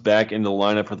 Comes back into the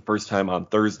lineup for the first time on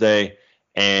Thursday,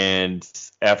 and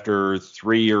after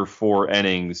 3 or 4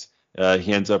 innings,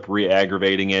 he ends up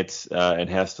re-aggravating it and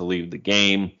has to leave the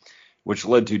game, which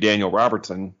led to Daniel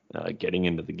Robertson getting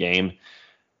into the game.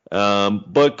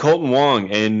 But Kolten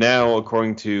Wong, and now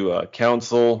according to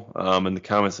Counsell and the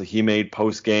comments that he made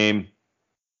post-game,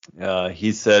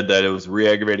 he said that it was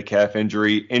re-aggravated calf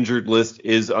injury. Injured list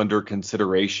is under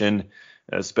consideration,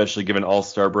 especially given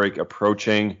All-Star break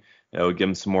approaching. We'll give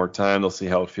him some more time. They'll see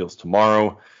how it feels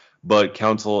tomorrow. But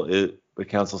Counsell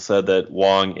said that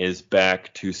Wong is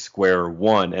back to square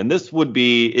one. And this would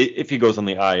be, if he goes on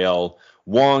the IL,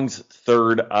 Wong's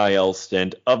third IL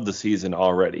stint of the season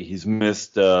already. He's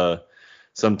missed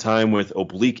some time with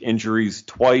oblique injuries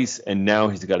twice, and now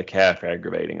he's got a calf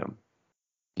aggravating him.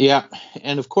 Yeah,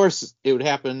 and of course it would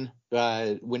happen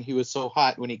when he was so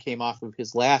hot when he came off of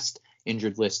his last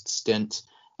injured list stint.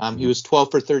 He was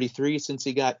 12 for 33 since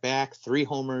he got back, 3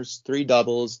 homers, 3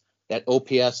 doubles, that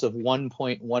OPS of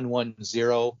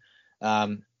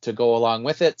 1.110 to go along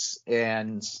with it.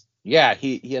 And yeah,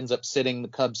 he ends up sitting the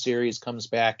Cubs series, comes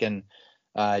back, and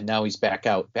now he's back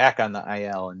on the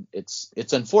IL. And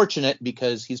it's unfortunate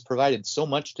because he's provided so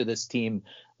much to this team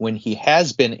when he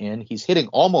has been in. He's hitting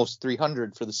almost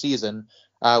 300 for the season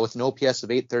with an OPS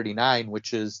of 839,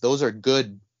 those are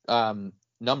good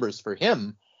numbers for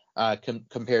him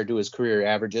compared to his career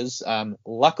averages.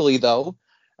 Luckily, though,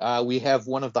 we have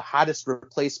one of the hottest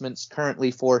replacements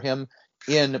currently for him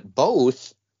in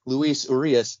both Luis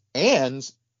Urias and,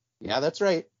 yeah, that's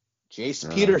right,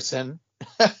 Jace Peterson.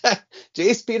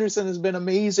 Jace Peterson has been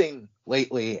amazing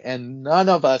lately, and none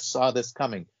of us saw this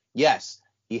coming. Yes,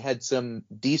 he had some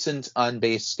decent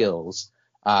on-base skills,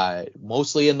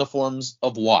 mostly in the forms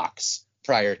of walks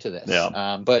prior to this.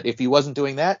 Yeah. But if he wasn't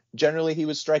doing that, generally he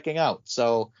was striking out.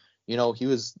 So, he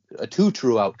was a 2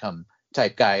 true outcome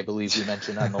type guy, I believe you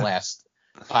mentioned on the last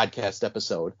podcast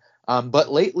episode.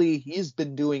 But lately he's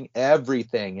been doing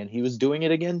everything, and he was doing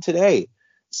it again today.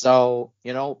 So,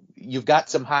 you've got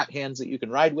some hot hands that you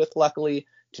can ride with, luckily,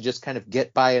 to just kind of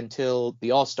get by until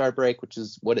the All-Star break, which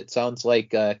is what it sounds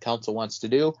like Counsell wants to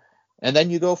do. And then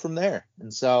you go from there.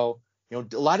 And so, a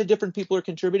lot of different people are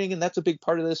contributing, and that's a big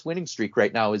part of this winning streak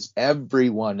right now is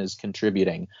everyone is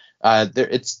contributing.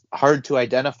 It's hard to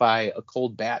identify a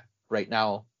cold bat right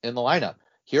now in the lineup.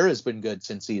 Hira's been good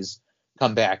since he's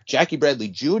come back. Jackie Bradley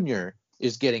Jr.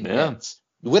 is getting hits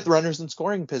with runners in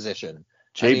scoring position.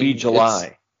 JB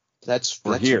July. That's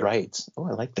here. Right. Oh,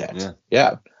 I like that.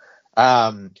 Yeah.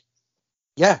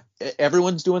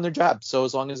 Everyone's doing their job. So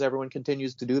as long as everyone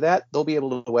continues to do that, they'll be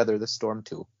able to weather this storm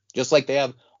too. Just like they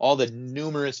have all the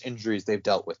numerous injuries they've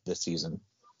dealt with this season.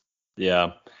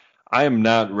 Yeah. I am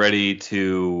not ready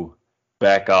to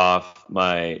back off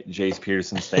my Jace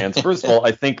Peterson stance. First of all,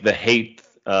 I think the hate,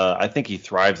 I think he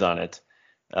thrives on it.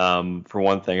 For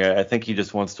one thing, I think he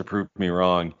just wants to prove me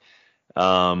wrong.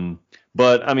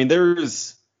 But I mean,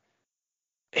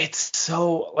 it's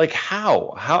so like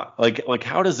how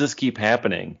does this keep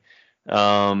happening?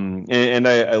 And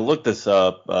I looked this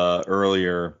up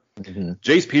earlier. Mm-hmm.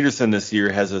 Jace Peterson this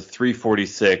year has a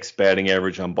 346 batting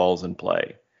average on balls in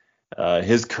play.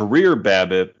 His career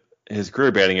batting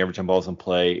average on balls in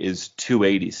play is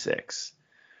 286.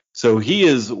 So he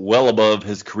is well above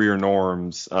his career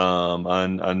norms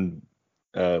on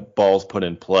balls put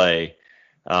in play.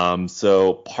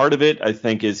 So part of it, I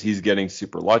think, is he's getting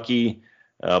super lucky.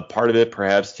 Part of it,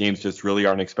 perhaps teams just really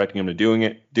aren't expecting him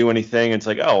to do anything. It's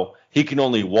like, oh, he can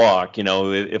only walk.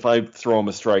 If I throw him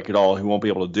a strike at all, he won't be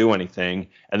able to do anything.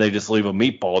 And they just leave a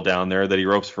meatball down there that he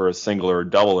ropes for a single or a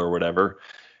double or whatever.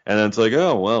 And then it's like,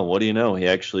 oh, well, what do you know? He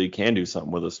actually can do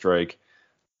something with a strike.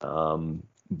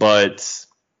 But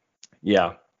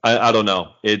yeah, I don't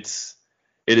know. It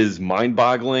is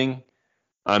mind-boggling.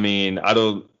 I mean,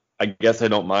 I guess I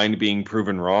don't mind being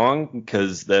proven wrong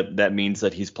because that means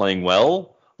that he's playing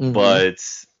well, mm-hmm. But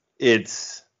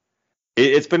it's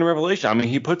it's been a revelation. I mean,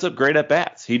 he puts up great at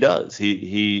bats. He does.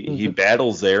 He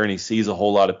battles there, and he sees a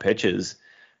whole lot of pitches.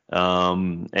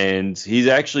 And he's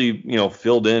actually,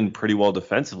 filled in pretty well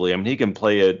defensively. I mean, he can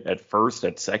play at first,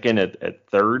 at second, at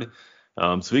third.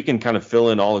 So he can kind of fill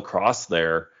in all across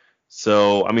there.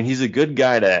 So, I mean, he's a good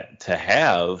guy to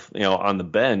have, on the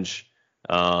bench.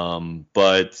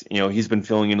 But, he's been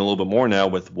filling in a little bit more now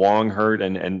with Wong hurt,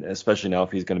 and especially now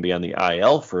if he's going to be on the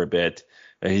IL for a bit,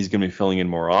 he's going to be filling in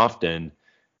more often.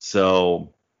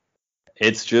 So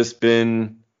it's just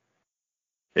been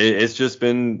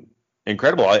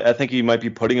incredible. I think he might be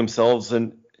putting himself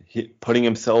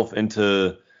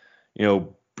into,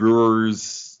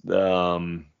 Brewers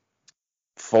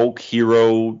folk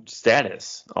hero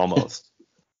status almost.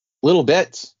 Little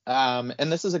bit.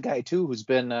 And this is a guy too who's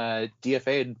been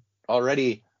DFA'd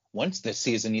already once this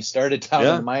season. He started down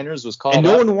in the minors, was called, and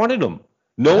no one wanted him.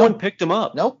 No one picked him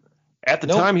up. Nope. At the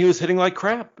time, he was hitting like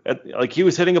crap. Like he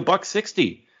was hitting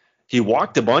 $160. He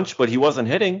walked a bunch, but he wasn't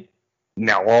hitting.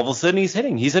 Now all of a sudden he's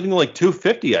hitting. He's hitting like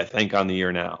 250, I think, on the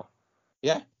year now.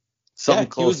 Yeah. Something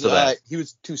close to that. He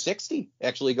was 260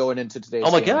 actually going into today's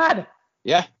Oh my game. God.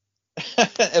 Yeah.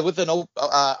 With an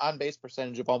on base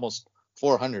percentage of almost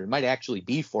 400. It might actually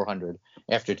be 400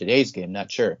 after today's game.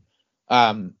 Not sure.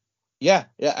 Yeah.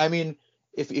 I mean,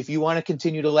 if you want to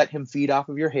continue to let him feed off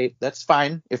of your hate, that's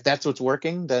fine. If that's what's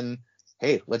working, then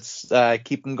hey, let's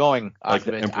keep him going. Like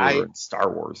the Emperor in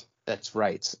Star Wars. That's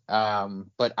right.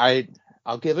 But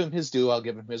I'll give him his due. I'll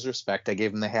give him his respect. I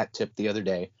gave him the hat tip the other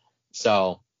day.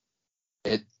 So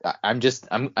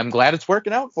I'm glad it's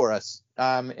working out for us.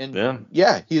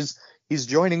 He's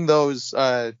joining those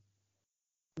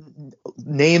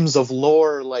names of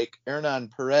lore like Hernan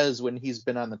Perez when he's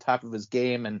been on the top of his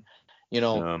game, and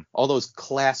all those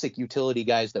classic utility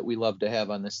guys that we love to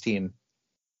have on this team.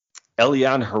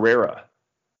 Elian Herrera.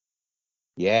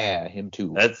 Yeah, him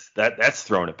too. That's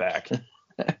throwing it back.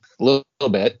 A little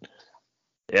bit.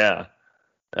 Yeah.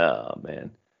 Oh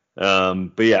man.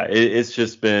 But yeah, it's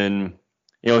just been,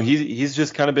 he's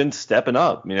just kind of been stepping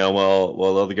up,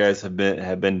 while other guys have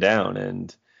been down,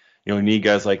 and you need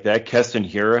guys like that. Keston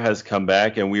Hiura has come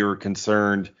back, and we were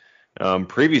concerned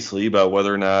previously about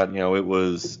whether or not it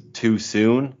was too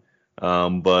soon.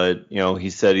 But he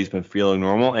said he's been feeling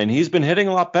normal, and he's been hitting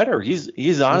a lot better.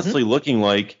 He's honestly looking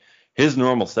like his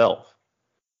normal self.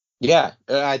 Yeah,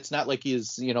 it's not like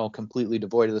he's completely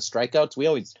devoid of the strikeouts. We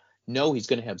always know he's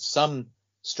going to have some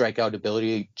strikeout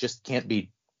ability. He just can't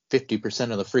be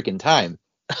 50% of the freaking time.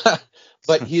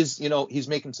 But he's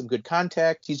making some good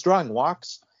contact. He's drawing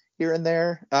walks here and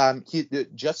there. He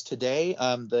just today,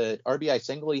 the RBI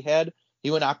single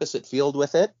he went opposite field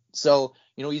with it. So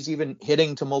he's even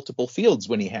hitting to multiple fields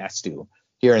when he has to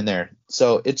here and there.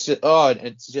 So it's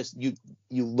just you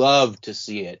love to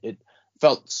see it. It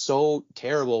felt so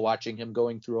terrible watching him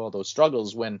going through all those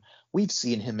struggles when we've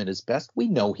seen him at his best. We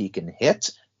know he can hit.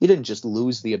 He didn't just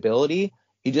lose the ability.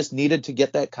 He just needed to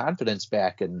get that confidence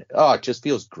back. And it just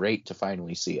feels great to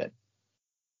finally see it.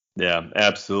 Yeah,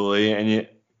 absolutely.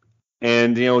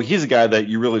 And he's a guy that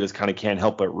you really just kind of can't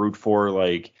help but root for.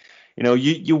 Like,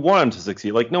 you want him to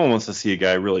succeed. Like, no one wants to see a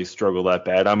guy really struggle that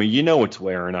bad. I mean, what's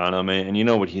wearing on him,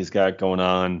 and what he's got going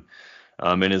on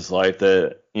in his life,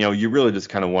 that you really just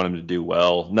kind of want him to do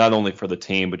well, not only for the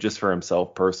team but just for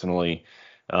himself personally.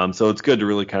 So it's good to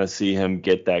really kind of see him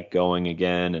get that going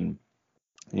again. And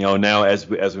now as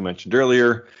we mentioned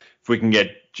earlier, if we can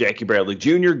get Jackie Bradley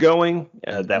Jr. going,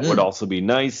 that would also be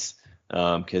nice,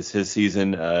 because his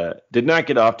season did not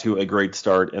get off to a great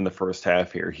start in the first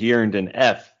half here. He earned an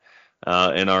F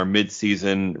in our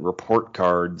midseason report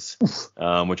cards,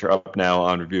 which are up now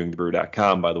on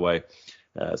reviewingthebrew.com, by the way.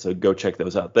 So go check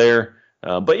those out there.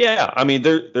 But yeah, I mean,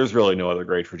 there's really no other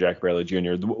grade for Jack Bradley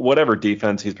Jr. Whatever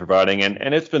defense he's providing,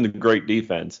 and it's been a great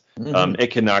defense.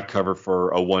 It cannot cover for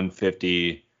a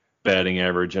 150 batting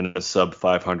average and a sub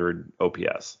 500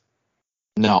 OPS.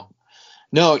 No,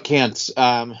 it can't.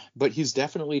 But he's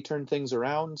definitely turned things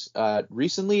around.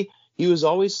 Recently, he was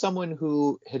always someone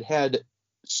who had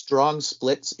strong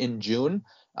splits in June,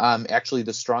 actually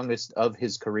the strongest of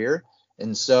his career.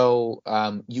 And so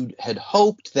you had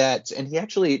hoped that, and he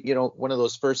actually, one of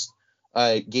those first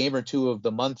game or two of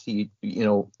the month, he,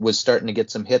 was starting to get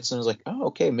some hits, and was like, oh,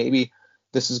 okay, maybe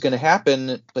this is going to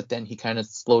happen. But then he kind of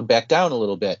slowed back down a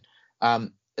little bit.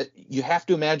 You have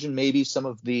to imagine maybe some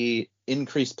of the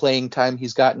increased playing time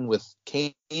he's gotten with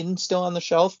Kane still on the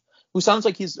shelf, who sounds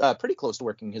like he's pretty close to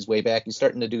working his way back. He's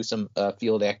starting to do some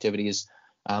field activities.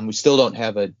 We still don't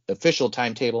have an official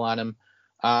timetable on him.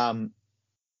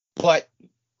 But,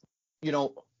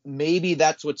 maybe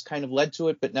that's what's kind of led to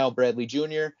it. But now Bradley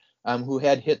Jr., who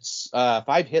had hits,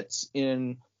 5 hits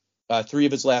in 3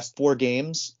 of his last 4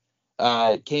 games,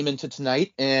 came into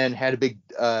tonight and had a big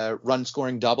run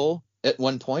scoring double at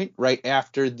one point right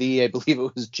after I believe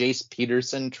it was Jace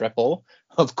Peterson triple,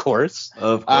 of course.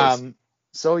 Of course.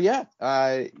 So yeah,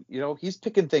 he's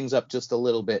picking things up just a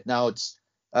little bit. Now it's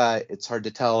hard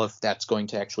to tell if that's going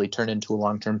to actually turn into a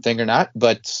long-term thing or not,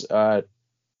 but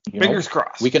fingers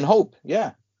crossed. We can hope.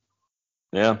 Yeah.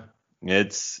 Yeah.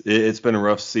 It's been a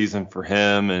rough season for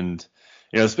him, and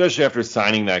especially after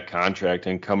signing that contract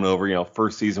and coming over,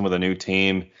 first season with a new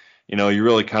team, you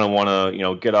really kind of want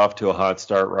to, get off to a hot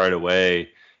start right away.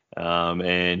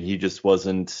 And he just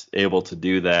wasn't able to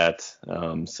do that.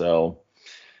 But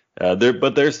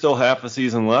there's still half a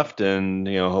season left, and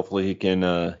hopefully he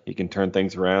can turn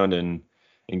things around and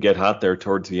get hot there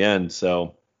towards the end.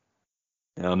 So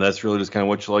that's really just kind of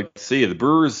what you like to see. The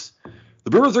Brewers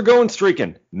are going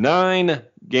streaking 9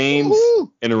 games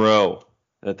in a row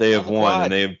that they have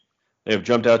won, and they have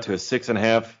jumped out to a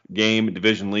 6.5 game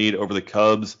division lead over the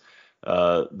Cubs.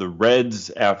 The Reds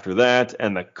after that,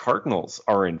 and the Cardinals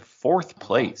are in 4th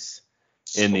place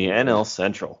in the NL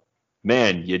Central.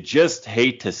 Man, you just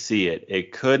hate to see it.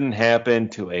 It couldn't happen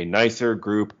to a nicer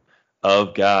group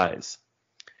of guys.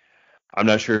 I'm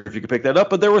not sure if you could pick that up,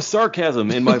 but there was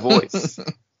sarcasm in my voice.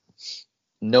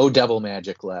 No devil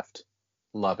magic left.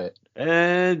 Love it.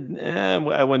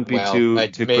 I wouldn't be too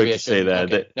quick to say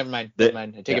that. Okay. Never mind.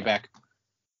 I take it back.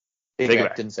 Take it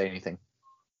back. Didn't say anything.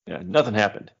 Yeah, nothing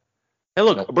happened. Hey,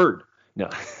 look, a bird. No.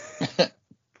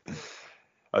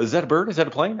 Is that a bird? Is that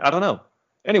a plane? I don't know.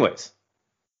 Anyways,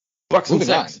 Bucks in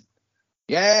 6.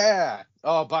 Yeah.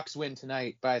 Oh, Bucks win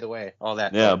tonight, by the way. All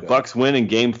that. Yeah, Bucks win in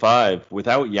Game 5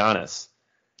 without Giannis,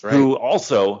 who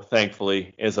also,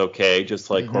 thankfully, is okay, just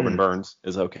like Corbin Burns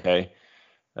is okay.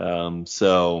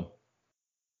 So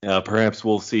perhaps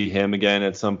we'll see him again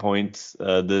at some point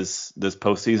this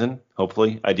postseason,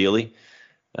 hopefully, ideally.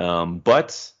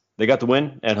 But they got the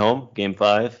win at home, Game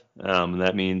 5, and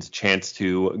that means chance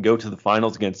to go to the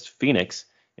finals against Phoenix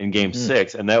in Game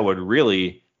 6, and that would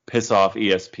really piss off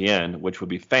ESPN, which would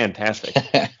be fantastic.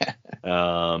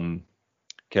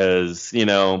 Because,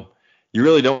 you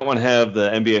really don't want to have the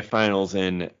NBA Finals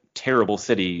in terrible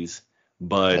cities,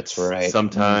 but that's right.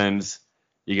 Sometimes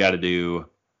you got to do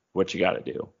what you got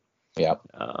to do. Yeah.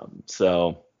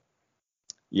 So,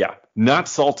 yeah, not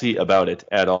salty about it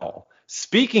at all.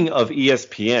 Speaking of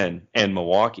ESPN and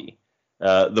Milwaukee,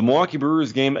 the Milwaukee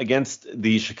Brewers game against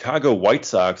the Chicago White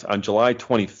Sox on July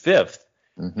 25th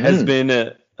has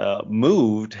been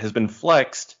has been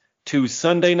flexed to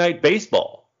Sunday Night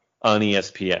Baseball on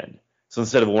ESPN. So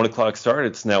instead of a 1 o'clock start,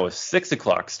 it's now a 6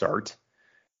 o'clock start.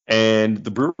 And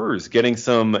the Brewers getting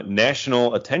some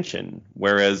national attention,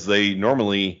 whereas they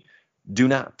normally do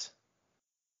not.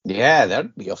 Yeah,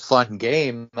 that'd be a fun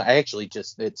game.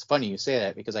 It's funny you say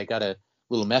that because I got a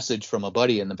little message from a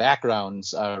buddy in the background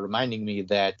reminding me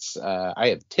that I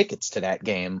have tickets to that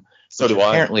game, which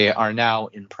apparently are now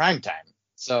in prime time.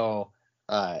 So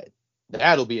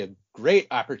that'll be a great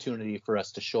opportunity for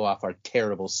us to show off our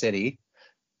terrible city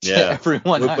to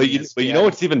everyone. But you know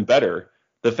what's even better?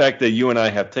 The fact that you and I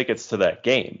have tickets to that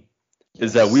game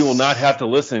is that we will not have to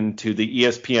listen to the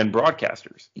ESPN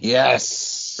broadcasters.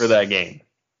 Yes. For that game.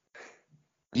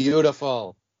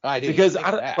 Beautiful. Because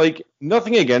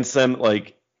nothing against them,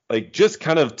 like just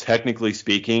kind of technically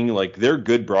speaking, like they're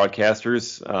good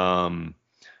broadcasters,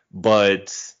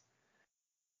 but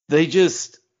they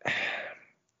just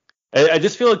I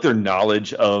just feel like their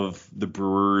knowledge of the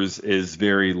Brewers is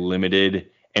very limited,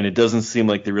 and it doesn't seem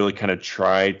like they really kind of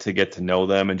try to get to know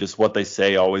them, and just what they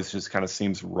say always just kind of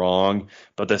seems wrong,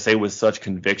 but they say with such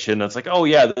conviction that's like, oh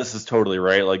yeah, this is totally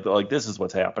right, like this is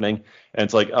what's happening, and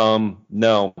it's like,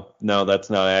 no, that's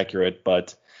not accurate,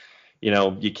 but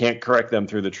you can't correct them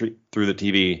through the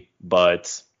TV,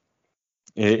 but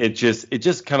it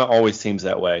just kind of always seems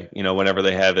that way, whenever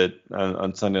they have it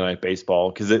on Sunday Night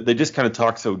Baseball, because they just kind of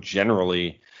talk so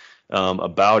generally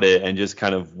about it, and just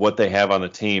kind of what they have on the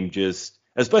team, just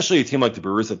especially a team like the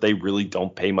Brewers that they really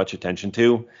don't pay much attention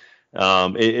to.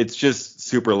 It's just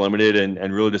super limited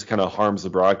and really just kind of harms the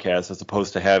broadcast, as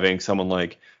opposed to having someone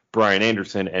like Brian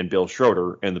Anderson and Bill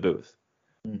Schroeder in the booth.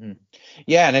 Mm-hmm.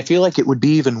 Yeah, and I feel like it would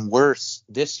be even worse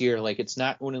this year. Like, it's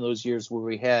not one of those years where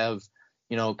we have,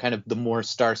 kind of the more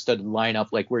star-studded lineup,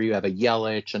 like where you have a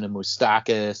Yelich and a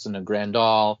Moustakas and a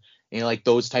Grandal, like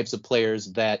those types of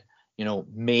players that,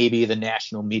 maybe the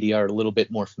national media are a little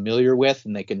bit more familiar with,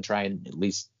 and they can try and at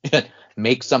least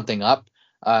make something up.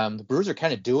 The Brewers are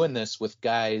kind of doing this with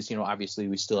guys, obviously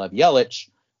we still have Yelich,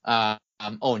 And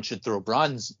should throw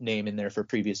Braun's name in there for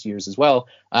previous years as well.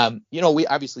 We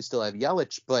obviously still have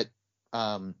Yelich, but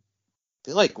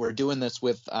feel like we're doing this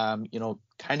with,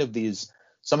 kind of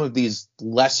some of these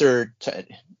lesser,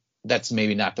 that's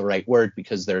maybe not the right word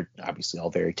because they're obviously all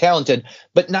very talented,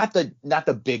 but not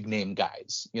the big name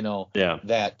guys, Yeah.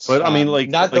 that, but I mean,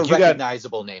 not the you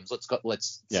recognizable names.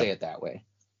 Let's say it that way.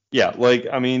 Yeah.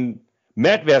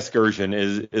 Matt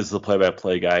Vasgersian is the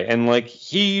play-by-play guy, and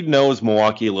he knows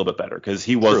Milwaukee a little bit better because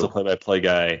he was the play-by-play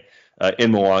guy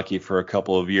in Milwaukee for a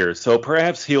couple of years. So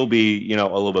perhaps he'll be, a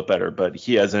little bit better, but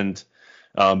he hasn't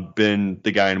been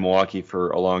the guy in Milwaukee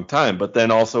for a long time. But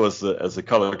then also as a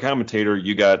color commentator,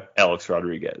 you got Alex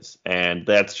Rodriguez, and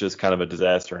that's just kind of a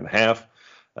disaster and a half.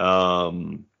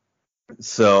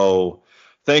 So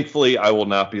thankfully, I will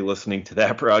not be listening to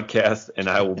that broadcast, and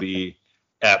I will be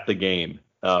at the game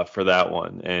for that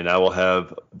one, and I will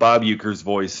have Bob Uecker's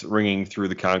voice ringing through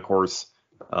the concourse,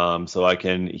 so I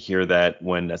can hear that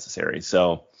when necessary.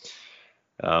 So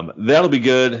that'll be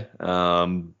good.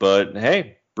 But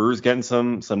hey, Brewers getting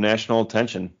some national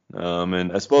attention,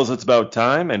 and I suppose it's about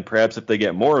time. And perhaps if they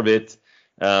get more of it,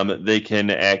 ESPN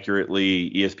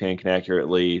can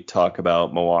accurately talk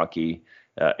about Milwaukee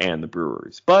and the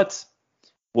Brewers. But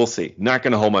we'll see. Not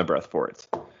going to hold my breath for it.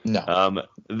 No.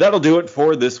 That'll do it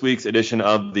for this week's edition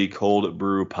of the Cold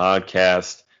Brew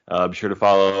Podcast. Be sure to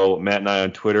follow Matt and I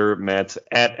on Twitter. Matt's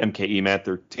at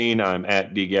MKEMatt13. I'm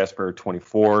at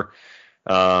DGasper24.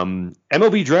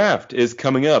 MLB Draft is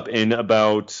coming up in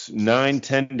about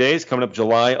 9-10 days, coming up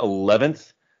July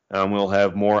 11th. We'll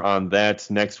have more on that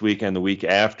next week and the week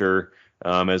after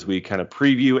as we kind of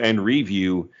preview and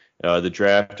review the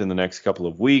draft in the next couple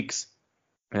of weeks.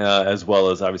 As well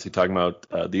as obviously talking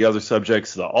about the other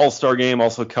subjects. The All-Star Game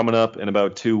also coming up in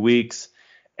about 2 weeks.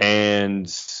 And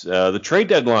the trade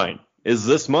deadline is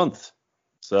this month.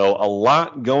 So a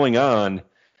lot going on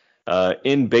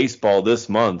in baseball this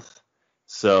month.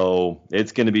 So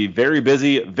it's going to be very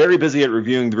busy at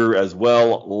Reviewing the Brew as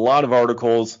well. A lot of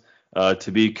articles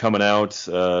to be coming out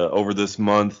over this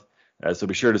month. So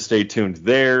be sure to stay tuned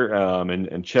there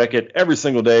and check it every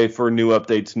single day for new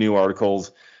updates, new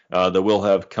articles that we'll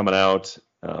have coming out.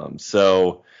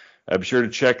 So be sure to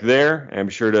check there, and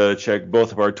be sure to check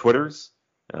both of our Twitters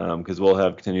because we'll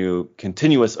have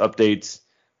continuous updates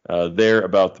there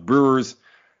about the Brewers.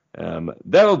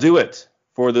 That'll do it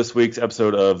for this week's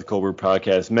episode of the Cold Brew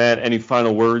Podcast. Matt, any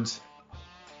final words?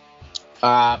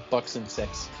 Bucks and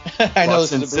 6. I know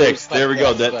Bucks and 6. There we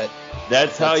go.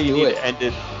 That's how you need to end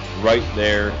it right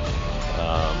there.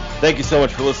 Thank you so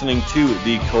much for listening to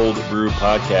the Cold Brew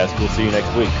Podcast. We'll see you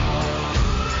next week.